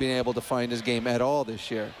not being able to find his game at all this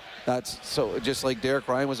year. That's so, just like Derek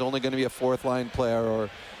Ryan was only going to be a 4th-line player,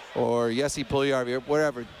 or Jesse Puljujarvi, or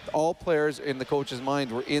whatever. All players in the coach's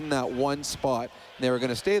mind were in that one spot, and they were going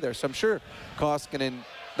to stay there. So I'm sure Koskinen,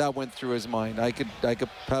 that went through his mind. I could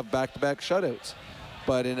have back-to-back shutouts.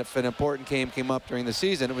 But if an important game came up during the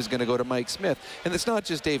season, it was going to go to Mike Smith. And it's not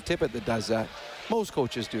just Dave Tippett that does that. Most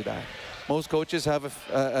coaches do that. Most coaches have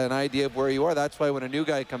an idea of where you are. That's why when a new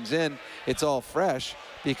guy comes in, it's all fresh,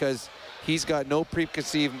 because he's got no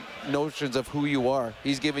preconceived notions of who you are.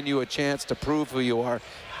 He's giving you a chance to prove who you are.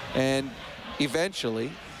 And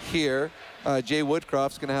eventually, here, Jay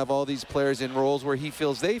Woodcroft's going to have all these players in roles where he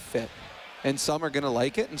feels they fit. And some are going to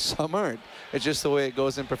like it and some aren't. It's just the way it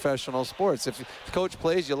goes in professional sports. If the coach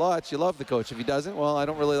plays you lots, you love the coach. If he doesn't, well, I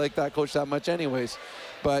don't really like that coach that much anyways.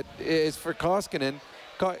 But it's for Koskinen.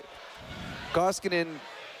 Koskinen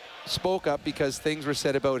spoke up because things were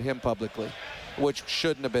said about him publicly, which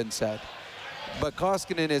shouldn't have been said. But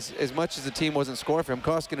Koskinen, as much as the team wasn't scoring for him,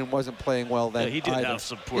 Koskinen wasn't playing well then. Yeah, he did either. have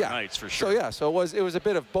some poor nights for sure. So it was a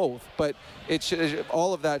bit of both, but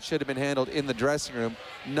all of that should have been handled in the dressing room.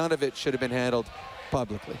 None of it should have been handled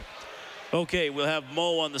publicly. Okay, we'll have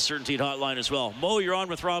Mo on the Certainty Hotline as well. Mo, you're on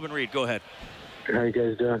with Robin Reed. Go ahead. How you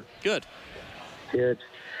guys doing? Good. Good.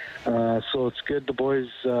 So it's good the boys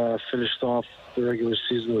finished off the regular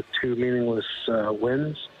season with 2 meaningless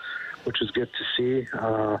wins, which is good to see.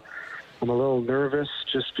 I'm a little nervous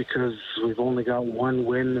just because we've only got 1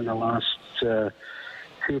 win in the last 2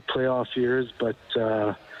 playoff years, but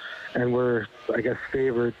and we're, I guess,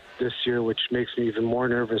 favored this year, which makes me even more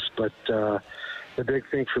nervous. But the big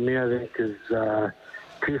thing for me, I think, is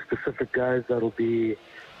 2 specific guys that'll be,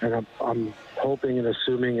 and I'm hoping and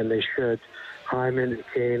assuming, and they should, Hyman and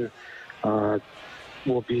Kane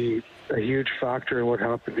will be a huge factor in what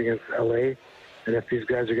happens against LA. And if these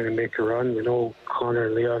guys are going to make a run, we know Connor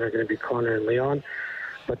and Leon are going to be Connor and Leon.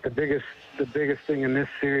 But the biggest thing in this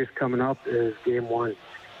series coming up is Game 1.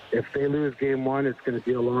 If they lose Game 1, it's going to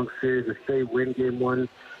be a long series. If they win Game 1,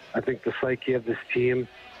 I think the psyche of this team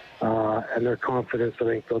and their confidence, I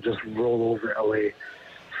think they'll just roll over LA.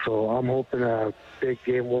 So I'm hoping a big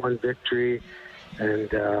Game 1 victory, and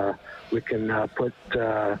we can put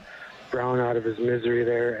Brown out of his misery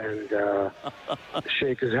there and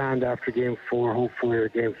shake his hand after Game 4, hopefully, or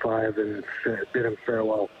Game 5, and bid him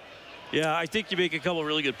farewell. Yeah, I think you make a couple of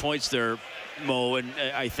really good points there, Mo, and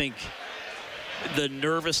I think the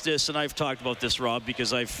nervousness, and I've talked about this, Rob,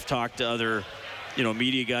 because I've talked to other,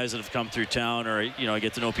 media guys that have come through town, or, I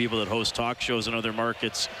get to know people that host talk shows in other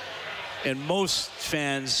markets, and most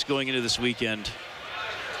fans going into this weekend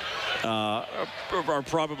are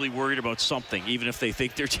probably worried about something, even if they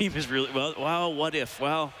think their team is really, well, what if?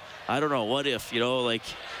 Well, I don't know, what if,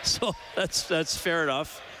 so that's fair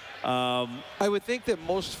enough. I would think that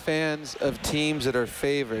most fans of teams that are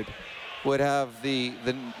favored would have the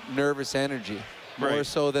nervous energy, more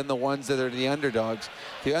so than the ones that are the underdogs.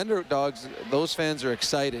 The underdogs, those fans are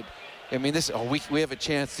excited. I mean, we have a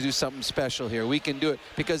chance to do something special here. We can do it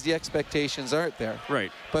because the expectations aren't there.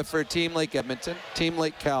 Right. But for a team like Edmonton, team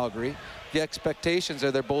like Calgary, the expectations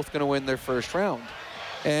are they're both going to win their first round.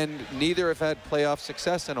 And neither have had playoff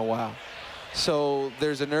success in a while. So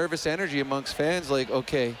there's a nervous energy amongst fans like,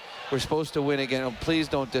 okay, we're supposed to win again. Oh, please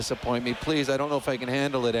don't disappoint me. Please, I don't know if I can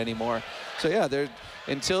handle it anymore. So, yeah,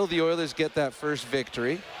 until the Oilers get that first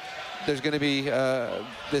victory, there's going to be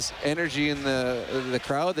this energy in the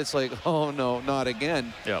crowd that's like, oh, no, not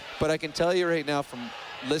again. Yep. But I can tell you right now from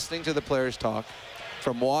listening to the players talk,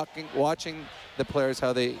 from watching the players,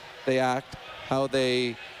 how they act, how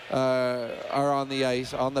they are on the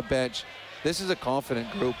ice, on the bench, this is a confident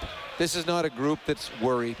group. This is not a group that's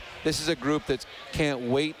worried. This is a group that can't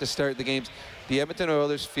wait to start the games. The Edmonton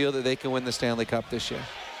Oilers feel that they can win the Stanley Cup this year.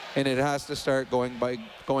 And it has to start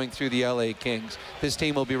going through the LA Kings. This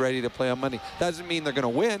team will be ready to play on Monday. Doesn't mean they're going to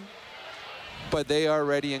win, but they are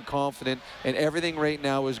ready and confident. And everything right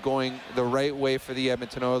now is going the right way for the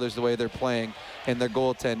Edmonton Oilers, the way they're playing, and their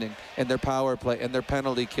goaltending, and their power play, and their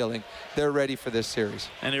penalty killing. They're ready for this series.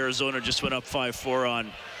 And Arizona just went up 5-4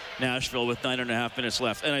 on Nashville with 9.5 minutes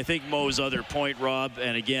left. And I think Mo's other point, Rob,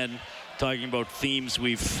 and again, talking about themes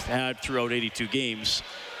we've had throughout 82 games,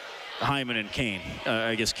 Hyman and Kane.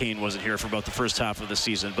 I guess Kane wasn't here for about the first half of the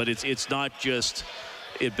season, but it's not just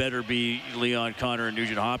it better be Leon, Connor, and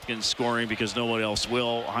Nugent Hopkins scoring because no one else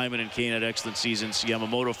will. Hyman and Kane had excellent seasons.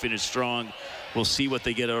 Yamamoto finished strong. We'll see what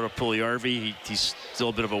they get out of Puljujarvi. He's still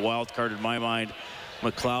a bit of a wild card in my mind.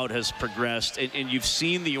 McLeod has progressed, and you've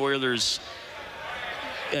seen the Oilers.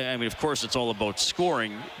 I mean, of course, it's all about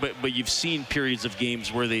scoring, but you've seen periods of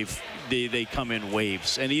games where they come in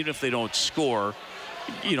waves, and even if they don't score,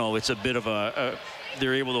 it's a bit of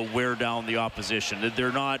they're able to wear down the opposition.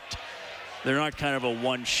 They're not they're not kind of a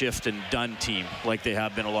one shift and done team like they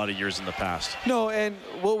have been a lot of years in the past. No, and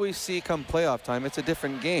what we see come playoff time, it's a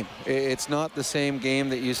different game. It's not the same game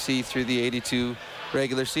that you see through the 82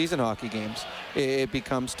 regular season hockey games. It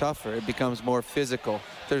becomes tougher. It becomes more physical.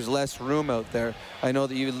 There's less room out there. I know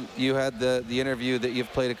that you had the interview that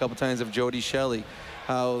you've played a couple times of Jody Shelley,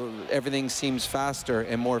 how everything seems faster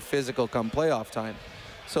and more physical come playoff time.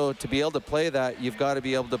 So to be able to play that, you've got to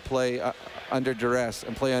be able to play under duress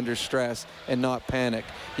and play under stress and not panic.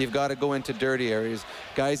 You've got to go into dirty areas.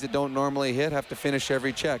 Guys that don't normally hit have to finish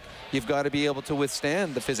every check. You've got to be able to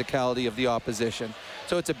withstand the physicality of the opposition.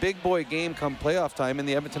 So it's a big boy game come playoff time, and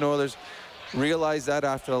the Edmonton Oilers realized that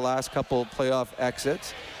after the last couple playoff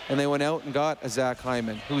exits, and they went out and got a Zach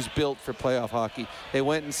Hyman, who's built for playoff hockey. They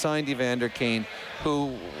went and signed Evander Kane,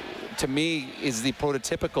 who to me is the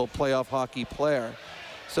prototypical playoff hockey player.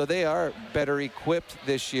 So they are better equipped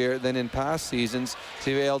this year than in past seasons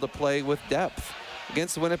to be able to play with depth.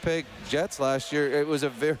 Against the Winnipeg Jets last year, it was a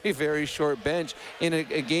very, very short bench in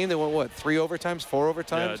a game that went, 3 overtimes, 4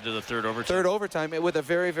 overtimes? Yeah, to the third overtime. Third overtime with a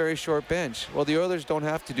very, very short bench. Well, the Oilers don't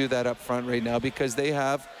have to do that up front right now because they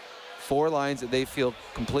have 4 lines that they feel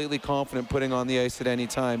completely confident putting on the ice at any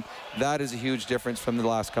time. That is a huge difference from the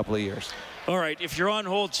last couple of years. All right, if you're on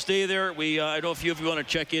hold, stay there. I know if you want to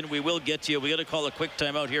check in, we will get to you. We got to call a quick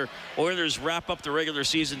timeout here. Oilers wrap up the regular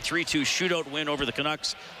season 3-2 shootout win over the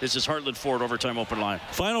Canucks. This is Heartland Ford Overtime Open Line.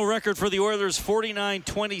 Final record for the Oilers,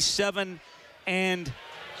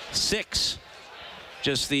 49-27-6.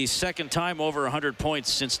 Just the second time over 100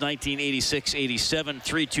 points since 1986-87.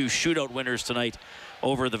 3-2 shootout winners tonight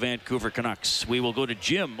over the Vancouver Canucks. We will go to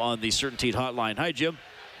Jim on the CertainTeed hotline. Hi, Jim.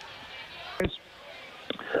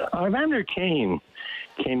 Evander Kane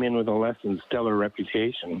came in with a less than stellar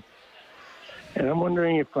reputation. And I'm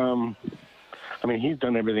wondering if, he's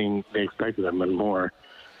done everything they expected of him and more.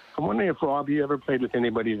 I'm wondering if, Rob, you ever played with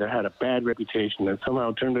anybody that had a bad reputation that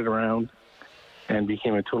somehow turned it around and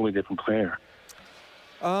became a totally different player?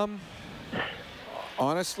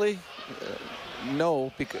 Honestly,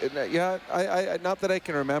 no. Because, I not that I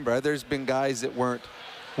can remember. There's been guys that weren't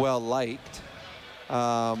well liked.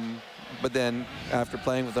 But then after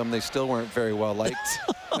playing with them, they still weren't very well liked.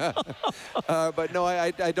 But no,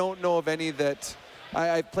 I don't know of any that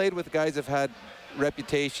I've played with guys that have had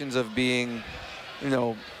reputations of being,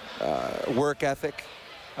 work ethic,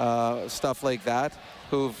 stuff like that,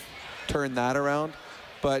 who've turned that around.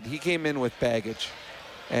 But he came in with baggage,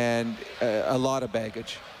 and a lot of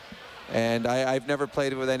baggage. And I've never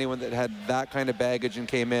played with anyone that had that kind of baggage and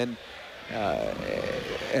came in.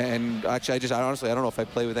 And actually, I honestly don't know if I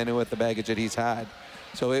play with anyone with the baggage that he's had.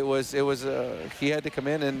 So it was he had to come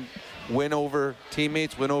in and win over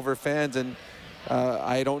teammates, win over fans, and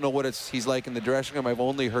I don't know what he's like in the dressing room. I've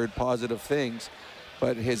only heard positive things,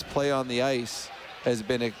 but his play on the ice has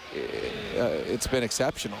been it's been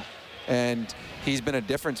exceptional, and he's been a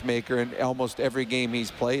difference maker in almost every game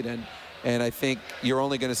he's played in. And I think you're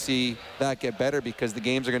only going to see that get better because the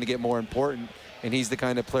games are going to get more important. And he's the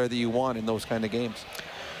kind of player that you want in those kind of games.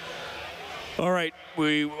 All right.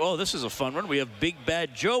 This is a fun one. We have Big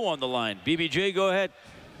Bad Joe on the line. BBJ, go ahead.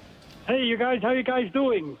 Hey, you guys. How you guys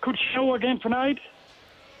doing? Good show again tonight.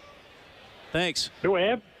 Thanks. Do I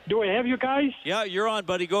have you guys? Yeah, you're on,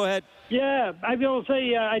 buddy. Go ahead. Yeah, I will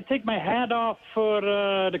say I take my hat off for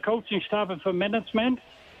the coaching staff and for management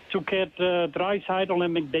to get Draisaitl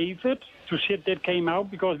and McDavid to shit that came out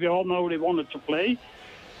because we all know they wanted to play.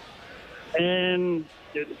 And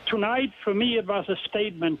tonight, for me, it was a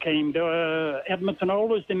statement came. The Edmonton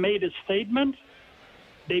Oilers, they made a statement.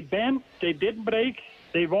 They bent. They didn't break.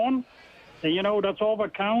 They won. And, that's all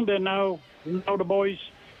that count. And now the boys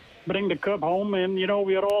bring the cup home, and,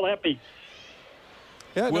 we are all happy.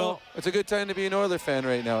 Yeah, it's a good time to be an Oilers fan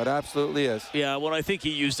right now. It absolutely is. Yeah, well, I think he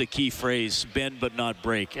used a key phrase, bend but not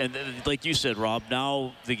break. And like you said, Rob,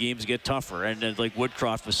 now the games get tougher. And like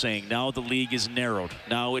Woodcroft was saying, now the league is narrowed.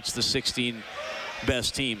 Now it's the 16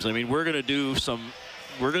 best teams. I mean, we're going to do some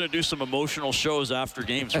emotional shows after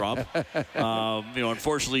games, Rob.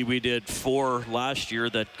 Unfortunately, we did 4 last year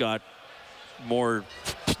that got more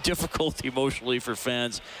difficult emotionally for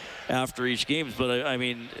fans after each game. But I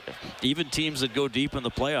mean, even teams that go deep in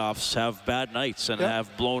the playoffs have bad nights and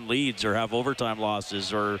have blown leads or have overtime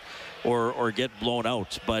losses or get blown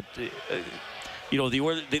out. But the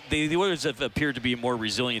Oilers have appeared to be a more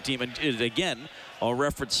resilient team. And again, I'll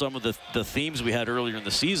reference some of the themes we had earlier in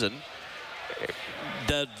the season.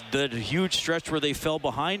 That huge stretch where they fell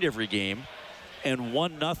behind every game And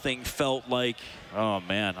 1-0 felt like, oh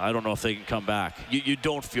man, I don't know if they can come back. You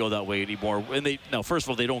don't feel that way anymore. And now, first of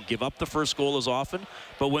all, they don't give up the first goal as often,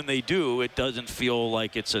 but when they do, it doesn't feel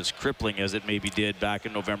like it's as crippling as it maybe did back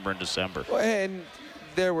in November and December. And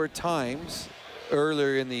there were times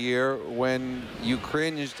earlier in the year when you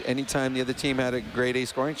cringed anytime the other team had a grade A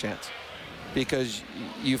scoring chance because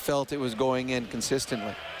you felt it was going in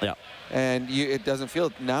consistently. Yeah. And it doesn't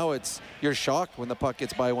feel, now you're shocked when the puck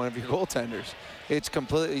gets by one of your goaltenders. It's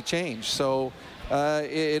completely changed. So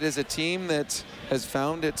it is a team that has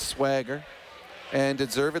found its swagger, and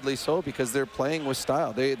deservedly so, because they're playing with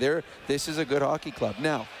style. This is a good hockey club.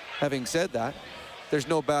 Now, having said that, there's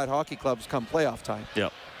no bad hockey clubs come playoff time.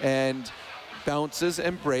 Yep. And bounces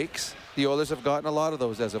and breaks, the Oilers have gotten a lot of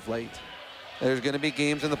those as of late. There's going to be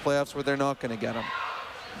games in the playoffs where they're not going to get them.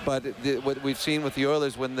 But what we've seen with the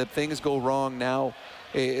Oilers, when the things go wrong now,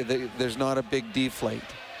 there's not a big deflate.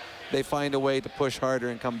 They find a way to push harder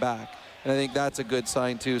and come back. And I think that's a good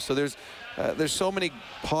sign too. So there's so many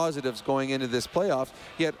positives going into this playoffs,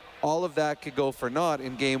 yet all of that could go for naught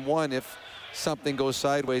in game one if something goes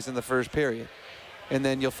sideways in the first period. And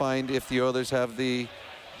then you'll find if the Oilers have the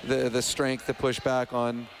strength to push back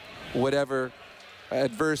on whatever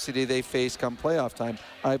adversity they face come playoff time.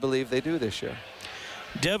 I believe they do this year.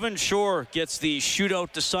 Devon Shore gets the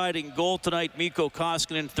shootout deciding goal tonight. Mikko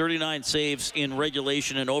Koskinen, 39 saves in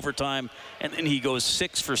regulation and overtime, and then he goes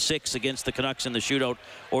 6 for 6 against the Canucks in the shootout.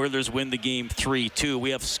 Oilers win the game 3-2. We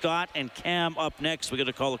have Scott and Cam up next. We got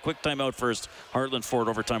to call a quick timeout first. Heartland Ford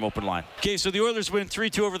overtime open line. Okay, so the Oilers win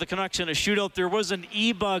 3-2 over the Canucks in a shootout. There was an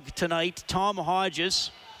e-bug tonight. Tom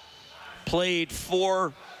Hodges played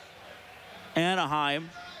for Anaheim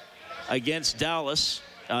against Dallas.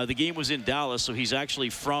 The game was in Dallas, so he's actually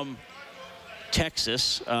from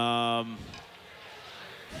Texas. Rob,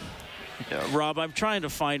 I'm trying to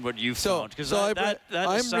find what you found, because that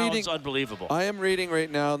sounds unbelievable. I am reading right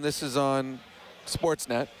now, and this is on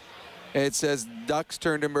Sportsnet. It says Ducks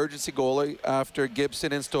turned emergency goalie after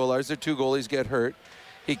Gibson and Stolarz, their two goalies, get hurt.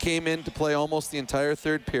 He came in to play almost the entire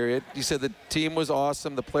third period. He said the team was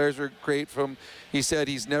awesome. The players were great from. He said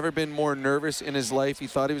he's never been more nervous in his life. He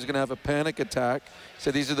thought he was going to have a panic attack. He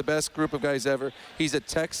said these are the best group of guys ever. He's a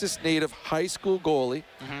Texas native high school goalie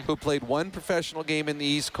who played one professional game in the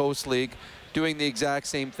East Coast League, doing the exact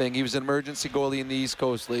same thing. He was an emergency goalie in the East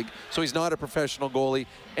Coast League. So he's not a professional goalie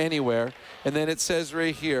anywhere. And then it says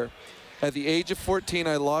right here, at the age of 14,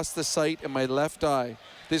 I lost the sight in my left eye.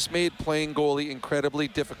 This made playing goalie incredibly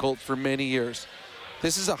difficult for many years.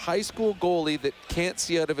 This is a high school goalie that can't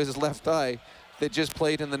see out of his left eye that just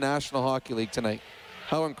played in the National Hockey League tonight.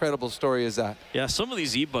 How incredible story is that? Yeah, some of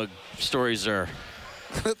these e-bug stories are...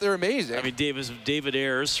 They're amazing. I mean, David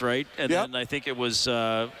Ayers, right? And then I think it was...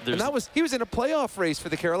 and he was in a playoff race for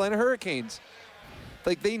the Carolina Hurricanes.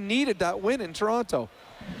 Like, they needed that win in Toronto.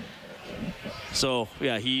 So,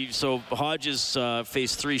 yeah, Hodges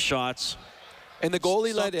faced 3 shots. And the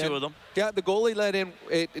goalie let in. 2 of them. Yeah, the goalie let in.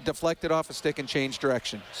 It deflected off a stick and changed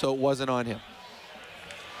direction, so it wasn't on him.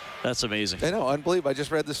 That's amazing. I know, unbelievable. I just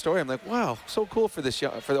read the story. I'm like, wow, so cool for this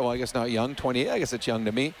young. I guess not young, 28. I guess it's young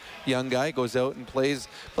to me. Young guy goes out and plays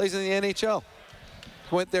in the NHL.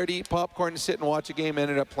 Went there to eat popcorn and sit and watch a game.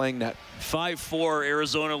 Ended up playing net. 5-4,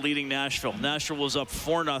 Arizona leading Nashville. Nashville was up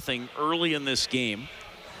 4-0 early in this game,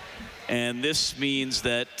 and this means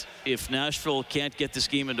that if Nashville can't get this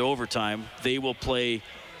game into overtime, they will play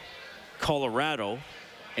Colorado,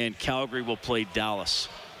 and Calgary will play Dallas.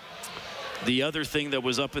 The other thing that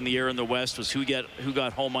was up in the air in the West was who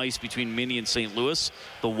got home ice between Minnie and St. Louis.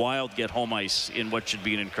 The Wild get home ice in what should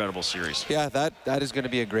be an incredible series. Yeah, that is going to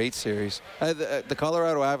be a great series. The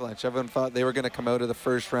Colorado Avalanche, everyone thought they were going to come out of the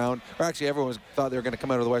first round, or actually everyone thought they were going to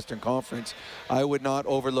come out of the Western Conference. I would not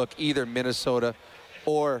overlook either Minnesota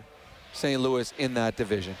or St. Louis in that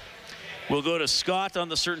division. We'll go to Scott on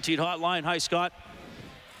the Certainteed Hotline. Hi, Scott.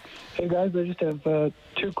 Hey, guys. I just have 2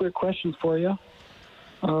 quick questions for you.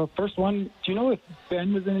 First one, do you know if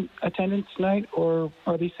Ben was in attendance tonight, or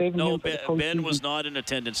are they saving him for the postseason? Ben was not in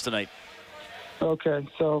attendance tonight. Okay,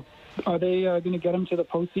 so are they going to get him to the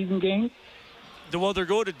postseason games? Well, they're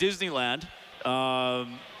going to Disneyland,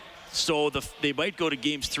 so they might go to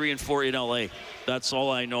games 3 and 4 in LA. That's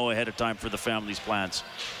all I know ahead of time for the family's plans.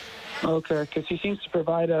 Okay, because he seems to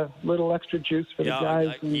provide a little extra juice for the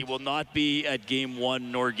guys. He will not be at game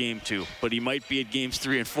 1 nor game 2, but he might be at games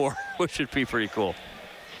 3 and 4, which would be pretty cool.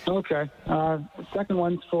 Okay. Second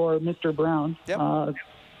one's for Mr. Brown. Yep.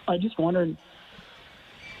 I just wondered,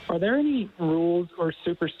 are there any rules or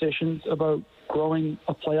superstitions about growing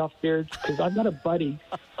a playoff beard? Because I've got a buddy,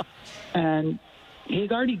 and he's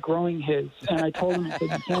already growing his, and I told him, I said,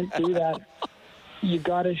 you can't do that you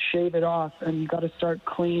got to shave it off and you got to start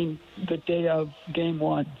clean the day of game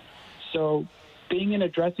one. So being in a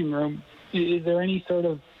dressing room, is there any sort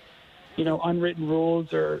of, unwritten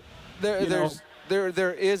rules or,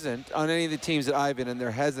 There isn't on any of the teams that I've been in.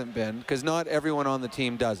 There hasn't been, because not everyone on the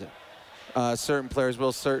team does it. Certain players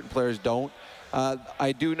will, certain players don't.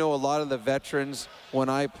 I do know a lot of the veterans, when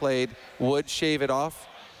I played, would shave it off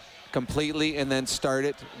completely and then start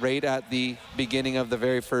it right at the beginning of the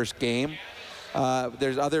very first game.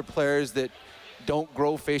 There's other players that don't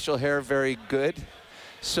grow facial hair very good,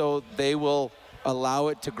 so they will allow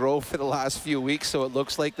it to grow for the last few weeks so it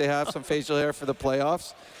looks like they have some facial hair for the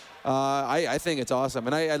playoffs. I think it's awesome.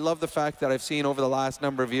 And I love the fact that I've seen over the last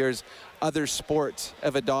number of years other sports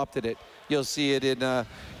have adopted it. You'll see it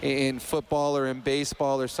in football or in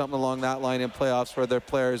baseball or something along that line in playoffs where their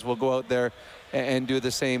players will go out there and do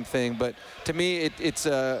the same thing. But to me, it's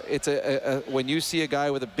when you see a guy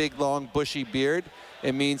with a big, long, bushy beard,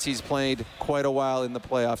 it means he's played quite a while in the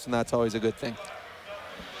playoffs, and that's always a good thing.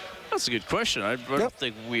 That's a good question. I don't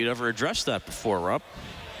think we'd ever addressed that before, Rob.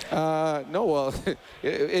 No, well,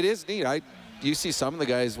 it is neat. You see some of the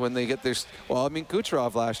guys when they get their,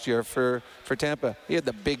 Kucherov last year for Tampa, he had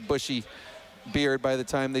the big bushy beard by the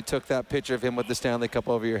time they took that picture of him with the Stanley Cup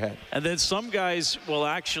over your head. And then some guys will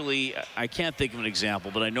actually, I can't think of an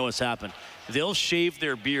example, but I know it's happened. They'll shave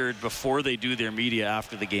their beard before they do their media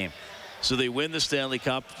after the game. So they win the Stanley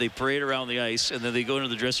Cup, they parade around the ice, and then they go into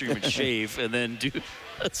the dressing room and shave, and then do.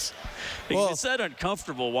 It's that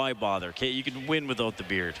uncomfortable. Why bother? Okay, you can win without the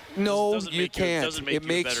beard. No, you can't. It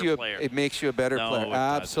makes you a better player. It makes you a better player.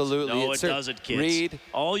 Absolutely. No, it doesn't, kids. Reed,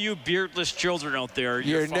 all you beardless children out there,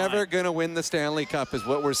 you're never going to win the Stanley Cup, is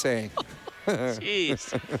what we're saying.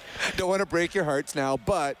 Jeez. Don't want to break your hearts now,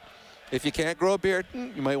 but if you can't grow a beard,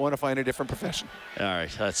 you might want to find a different profession. All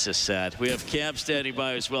right, that's just sad. We have Cam standing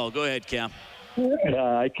by as well. Go ahead, Cam.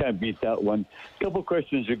 I can't beat that one. Couple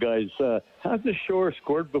questions, you guys. Has the Shore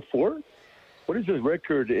scored before? What is his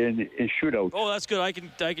record in shootouts? Oh, that's good. I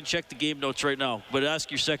can check the game notes right now. But ask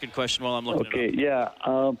your second question while I'm looking. Okay, yeah.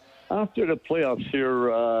 After the playoffs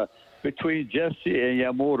here, between Jesse and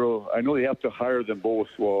Yamamoto, I know they have to hire them both.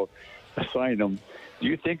 Well, assign them. Do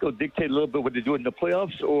you think it'll dictate a little bit what they do in the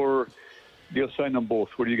playoffs, or they'll sign them both?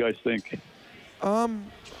 What do you guys think? I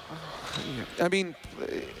mean,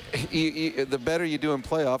 the better you do in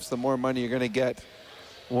playoffs, the more money you're going to get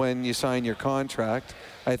when you sign your contract.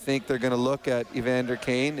 I think they're going to look at Evander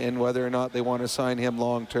Kane and whether or not they want to sign him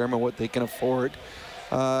long term and what they can afford.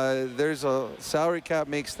 There's a salary cap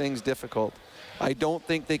makes things difficult. I don't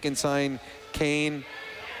think they can sign Kane,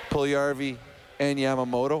 Puljujarvi, and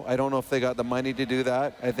Yamamoto. I don't know if they got the money to do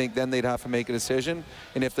that. I think then they'd have to make a decision.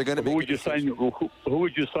 And if they're going to make a decision, who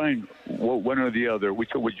would you sign? One or the other? Which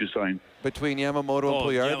one would you sign? Between Yamamoto and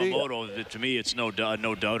Puljujarvi? Yamamoto, to me, it's no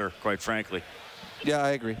doubter, quite frankly. Yeah,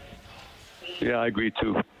 I agree. Yeah, I agree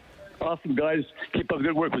too. Awesome, guys. Keep up the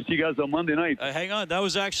good work. We'll see you guys on Monday night. Hang on. That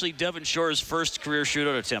was actually Devon Shore's first career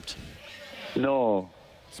shootout attempt. No.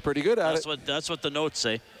 It's pretty good at it. That's what the notes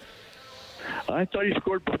say. I thought he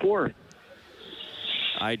scored before.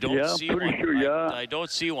 I don't see one. Sure, yeah. I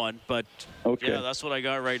don't see one, but okay. Yeah, that's what I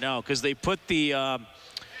got right now. Because they put the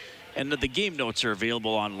and the game notes are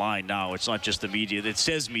available online now. It's not just the media. It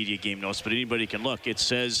says media game notes, but anybody can look. It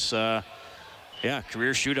says,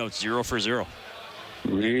 career shootout 0 for 0.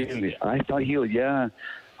 Really? I thought he would, yeah.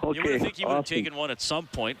 Okay. You would think he would have taken one at some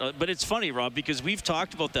point. But it's funny, Rob, because we've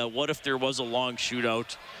talked about that. What if there was a long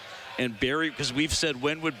shootout? And Barry, because we've said,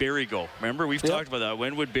 when would Barry go? Remember, we've talked about that.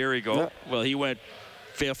 When would Barry go? Yep. Well, he went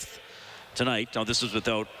 5th tonight. Now, this was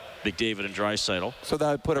without McDavid and Draisaitl. So that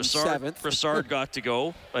would put him 7th. Brassard got to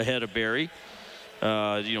go ahead of Barry.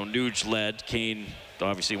 Nuge led. Kane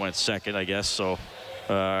obviously went 2nd, I guess. So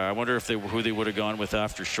I wonder if who they would have gone with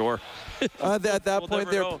after Shore. At that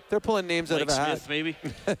point, they're pulling names Blake out of a hat. Smith, maybe?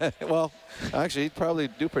 Well, actually, he'd probably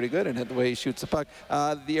do pretty good in it the way he shoots the puck.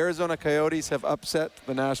 The Arizona Coyotes have upset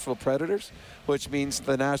the Nashville Predators, which means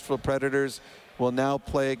the Nashville Predators will now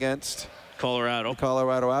play against Colorado. The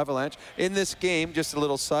Colorado Avalanche. In this game, just a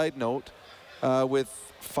little side note, with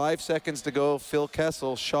 5 seconds to go, Phil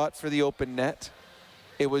Kessel shot for the open net.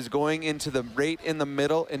 It was going into right in the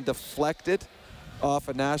middle and deflected off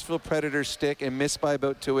a Nashville Predators stick and missed by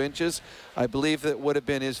about 2 inches. I believe that would have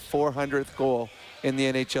been his 400th goal in the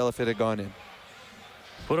NHL if it had gone in.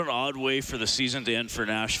 What an odd way for the season to end for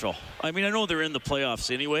Nashville. I mean, I know they're in the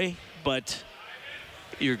playoffs anyway, but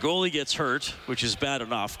your goalie gets hurt, which is bad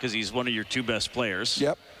enough because he's one of your 2 best players.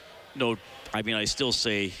 Yep. No, I mean, I still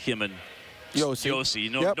say him and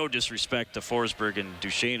Yossi. No disrespect to Forsberg and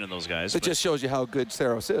Duchesne and those guys. It just shows you how good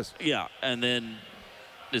Saros is. Yeah, and then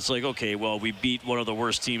it's like, okay, well, we beat one of the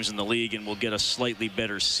worst teams in the league and we'll get a slightly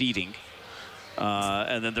better seeding.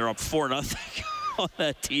 And then they're up 4-0 on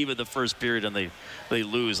that team in the first period, and they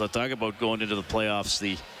lose. I'll talk about going into the playoffs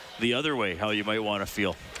the other way, how you might want to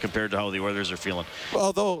feel compared to how the Oilers are feeling. Well,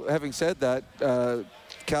 although, having said that,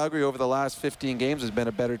 Calgary over the last 15 games has been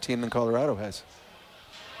a better team than Colorado has.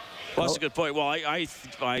 Well, that's a good point. Well,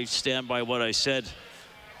 I stand by what I said.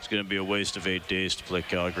 It's going to be a waste of 8 days to play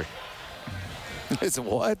Calgary. It's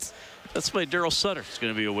what? That's my Daryl Sutter. It's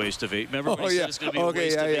going to be a waste of 8. Remember when he said it's going to be a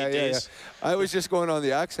waste of 8 days? Yeah. I was just going on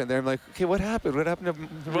the accent there. I'm like, okay, what happened? What happened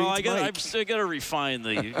to Well, I got to refine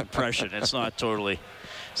the impression. It's not totally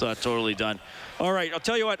done. All right, I'll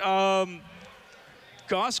tell you what.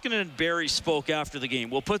 Koskinen and Barry spoke after the game.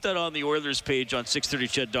 We'll put that on the Oilers page on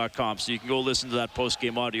 630ched.com, so you can go listen to that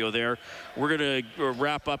post-game audio there. We're going to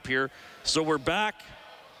wrap up here. So we're back,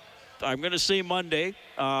 I'm going to say Monday.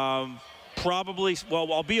 Probably,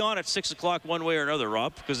 well, I'll be on at 6 o'clock one way or another,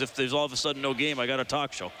 Rob, because if there's all of a sudden no game, I got a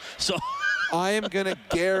talk show. So I am going to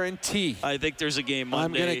guarantee. I think there's a game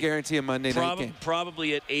Monday. I'm going to guarantee a Monday night game.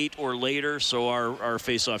 Probably at 8 or later, so our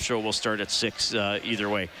face-off show will start at 6 either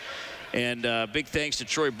way. And big thanks to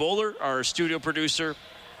Troy Bowler, our studio producer,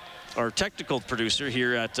 our technical producer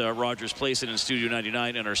here at Rogers Place and in Studio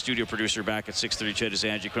 99, and our studio producer back at 630 Ched is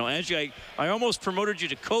Angie Quinnell. Angie, I almost promoted you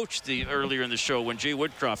to coach earlier in the show when Jay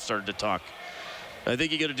Woodcroft started to talk. I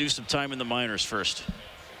think you got to do some time in the minors first.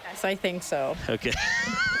 Yes, I think so. Okay.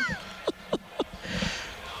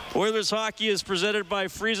 Oilers hockey is presented by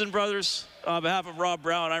Friesen Brothers. On behalf of Rob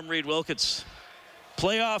Brown, I'm Reed Wilkins.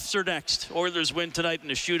 Playoffs are next. Oilers win tonight in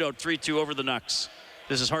a shootout 3-2 over the Nucks.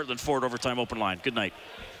 This is Heartland Ford Overtime Open Line. Good night.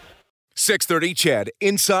 630 Ched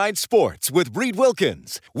Inside Sports with Reed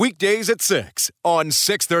Wilkins. Weekdays at 6 on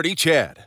 630 Ched.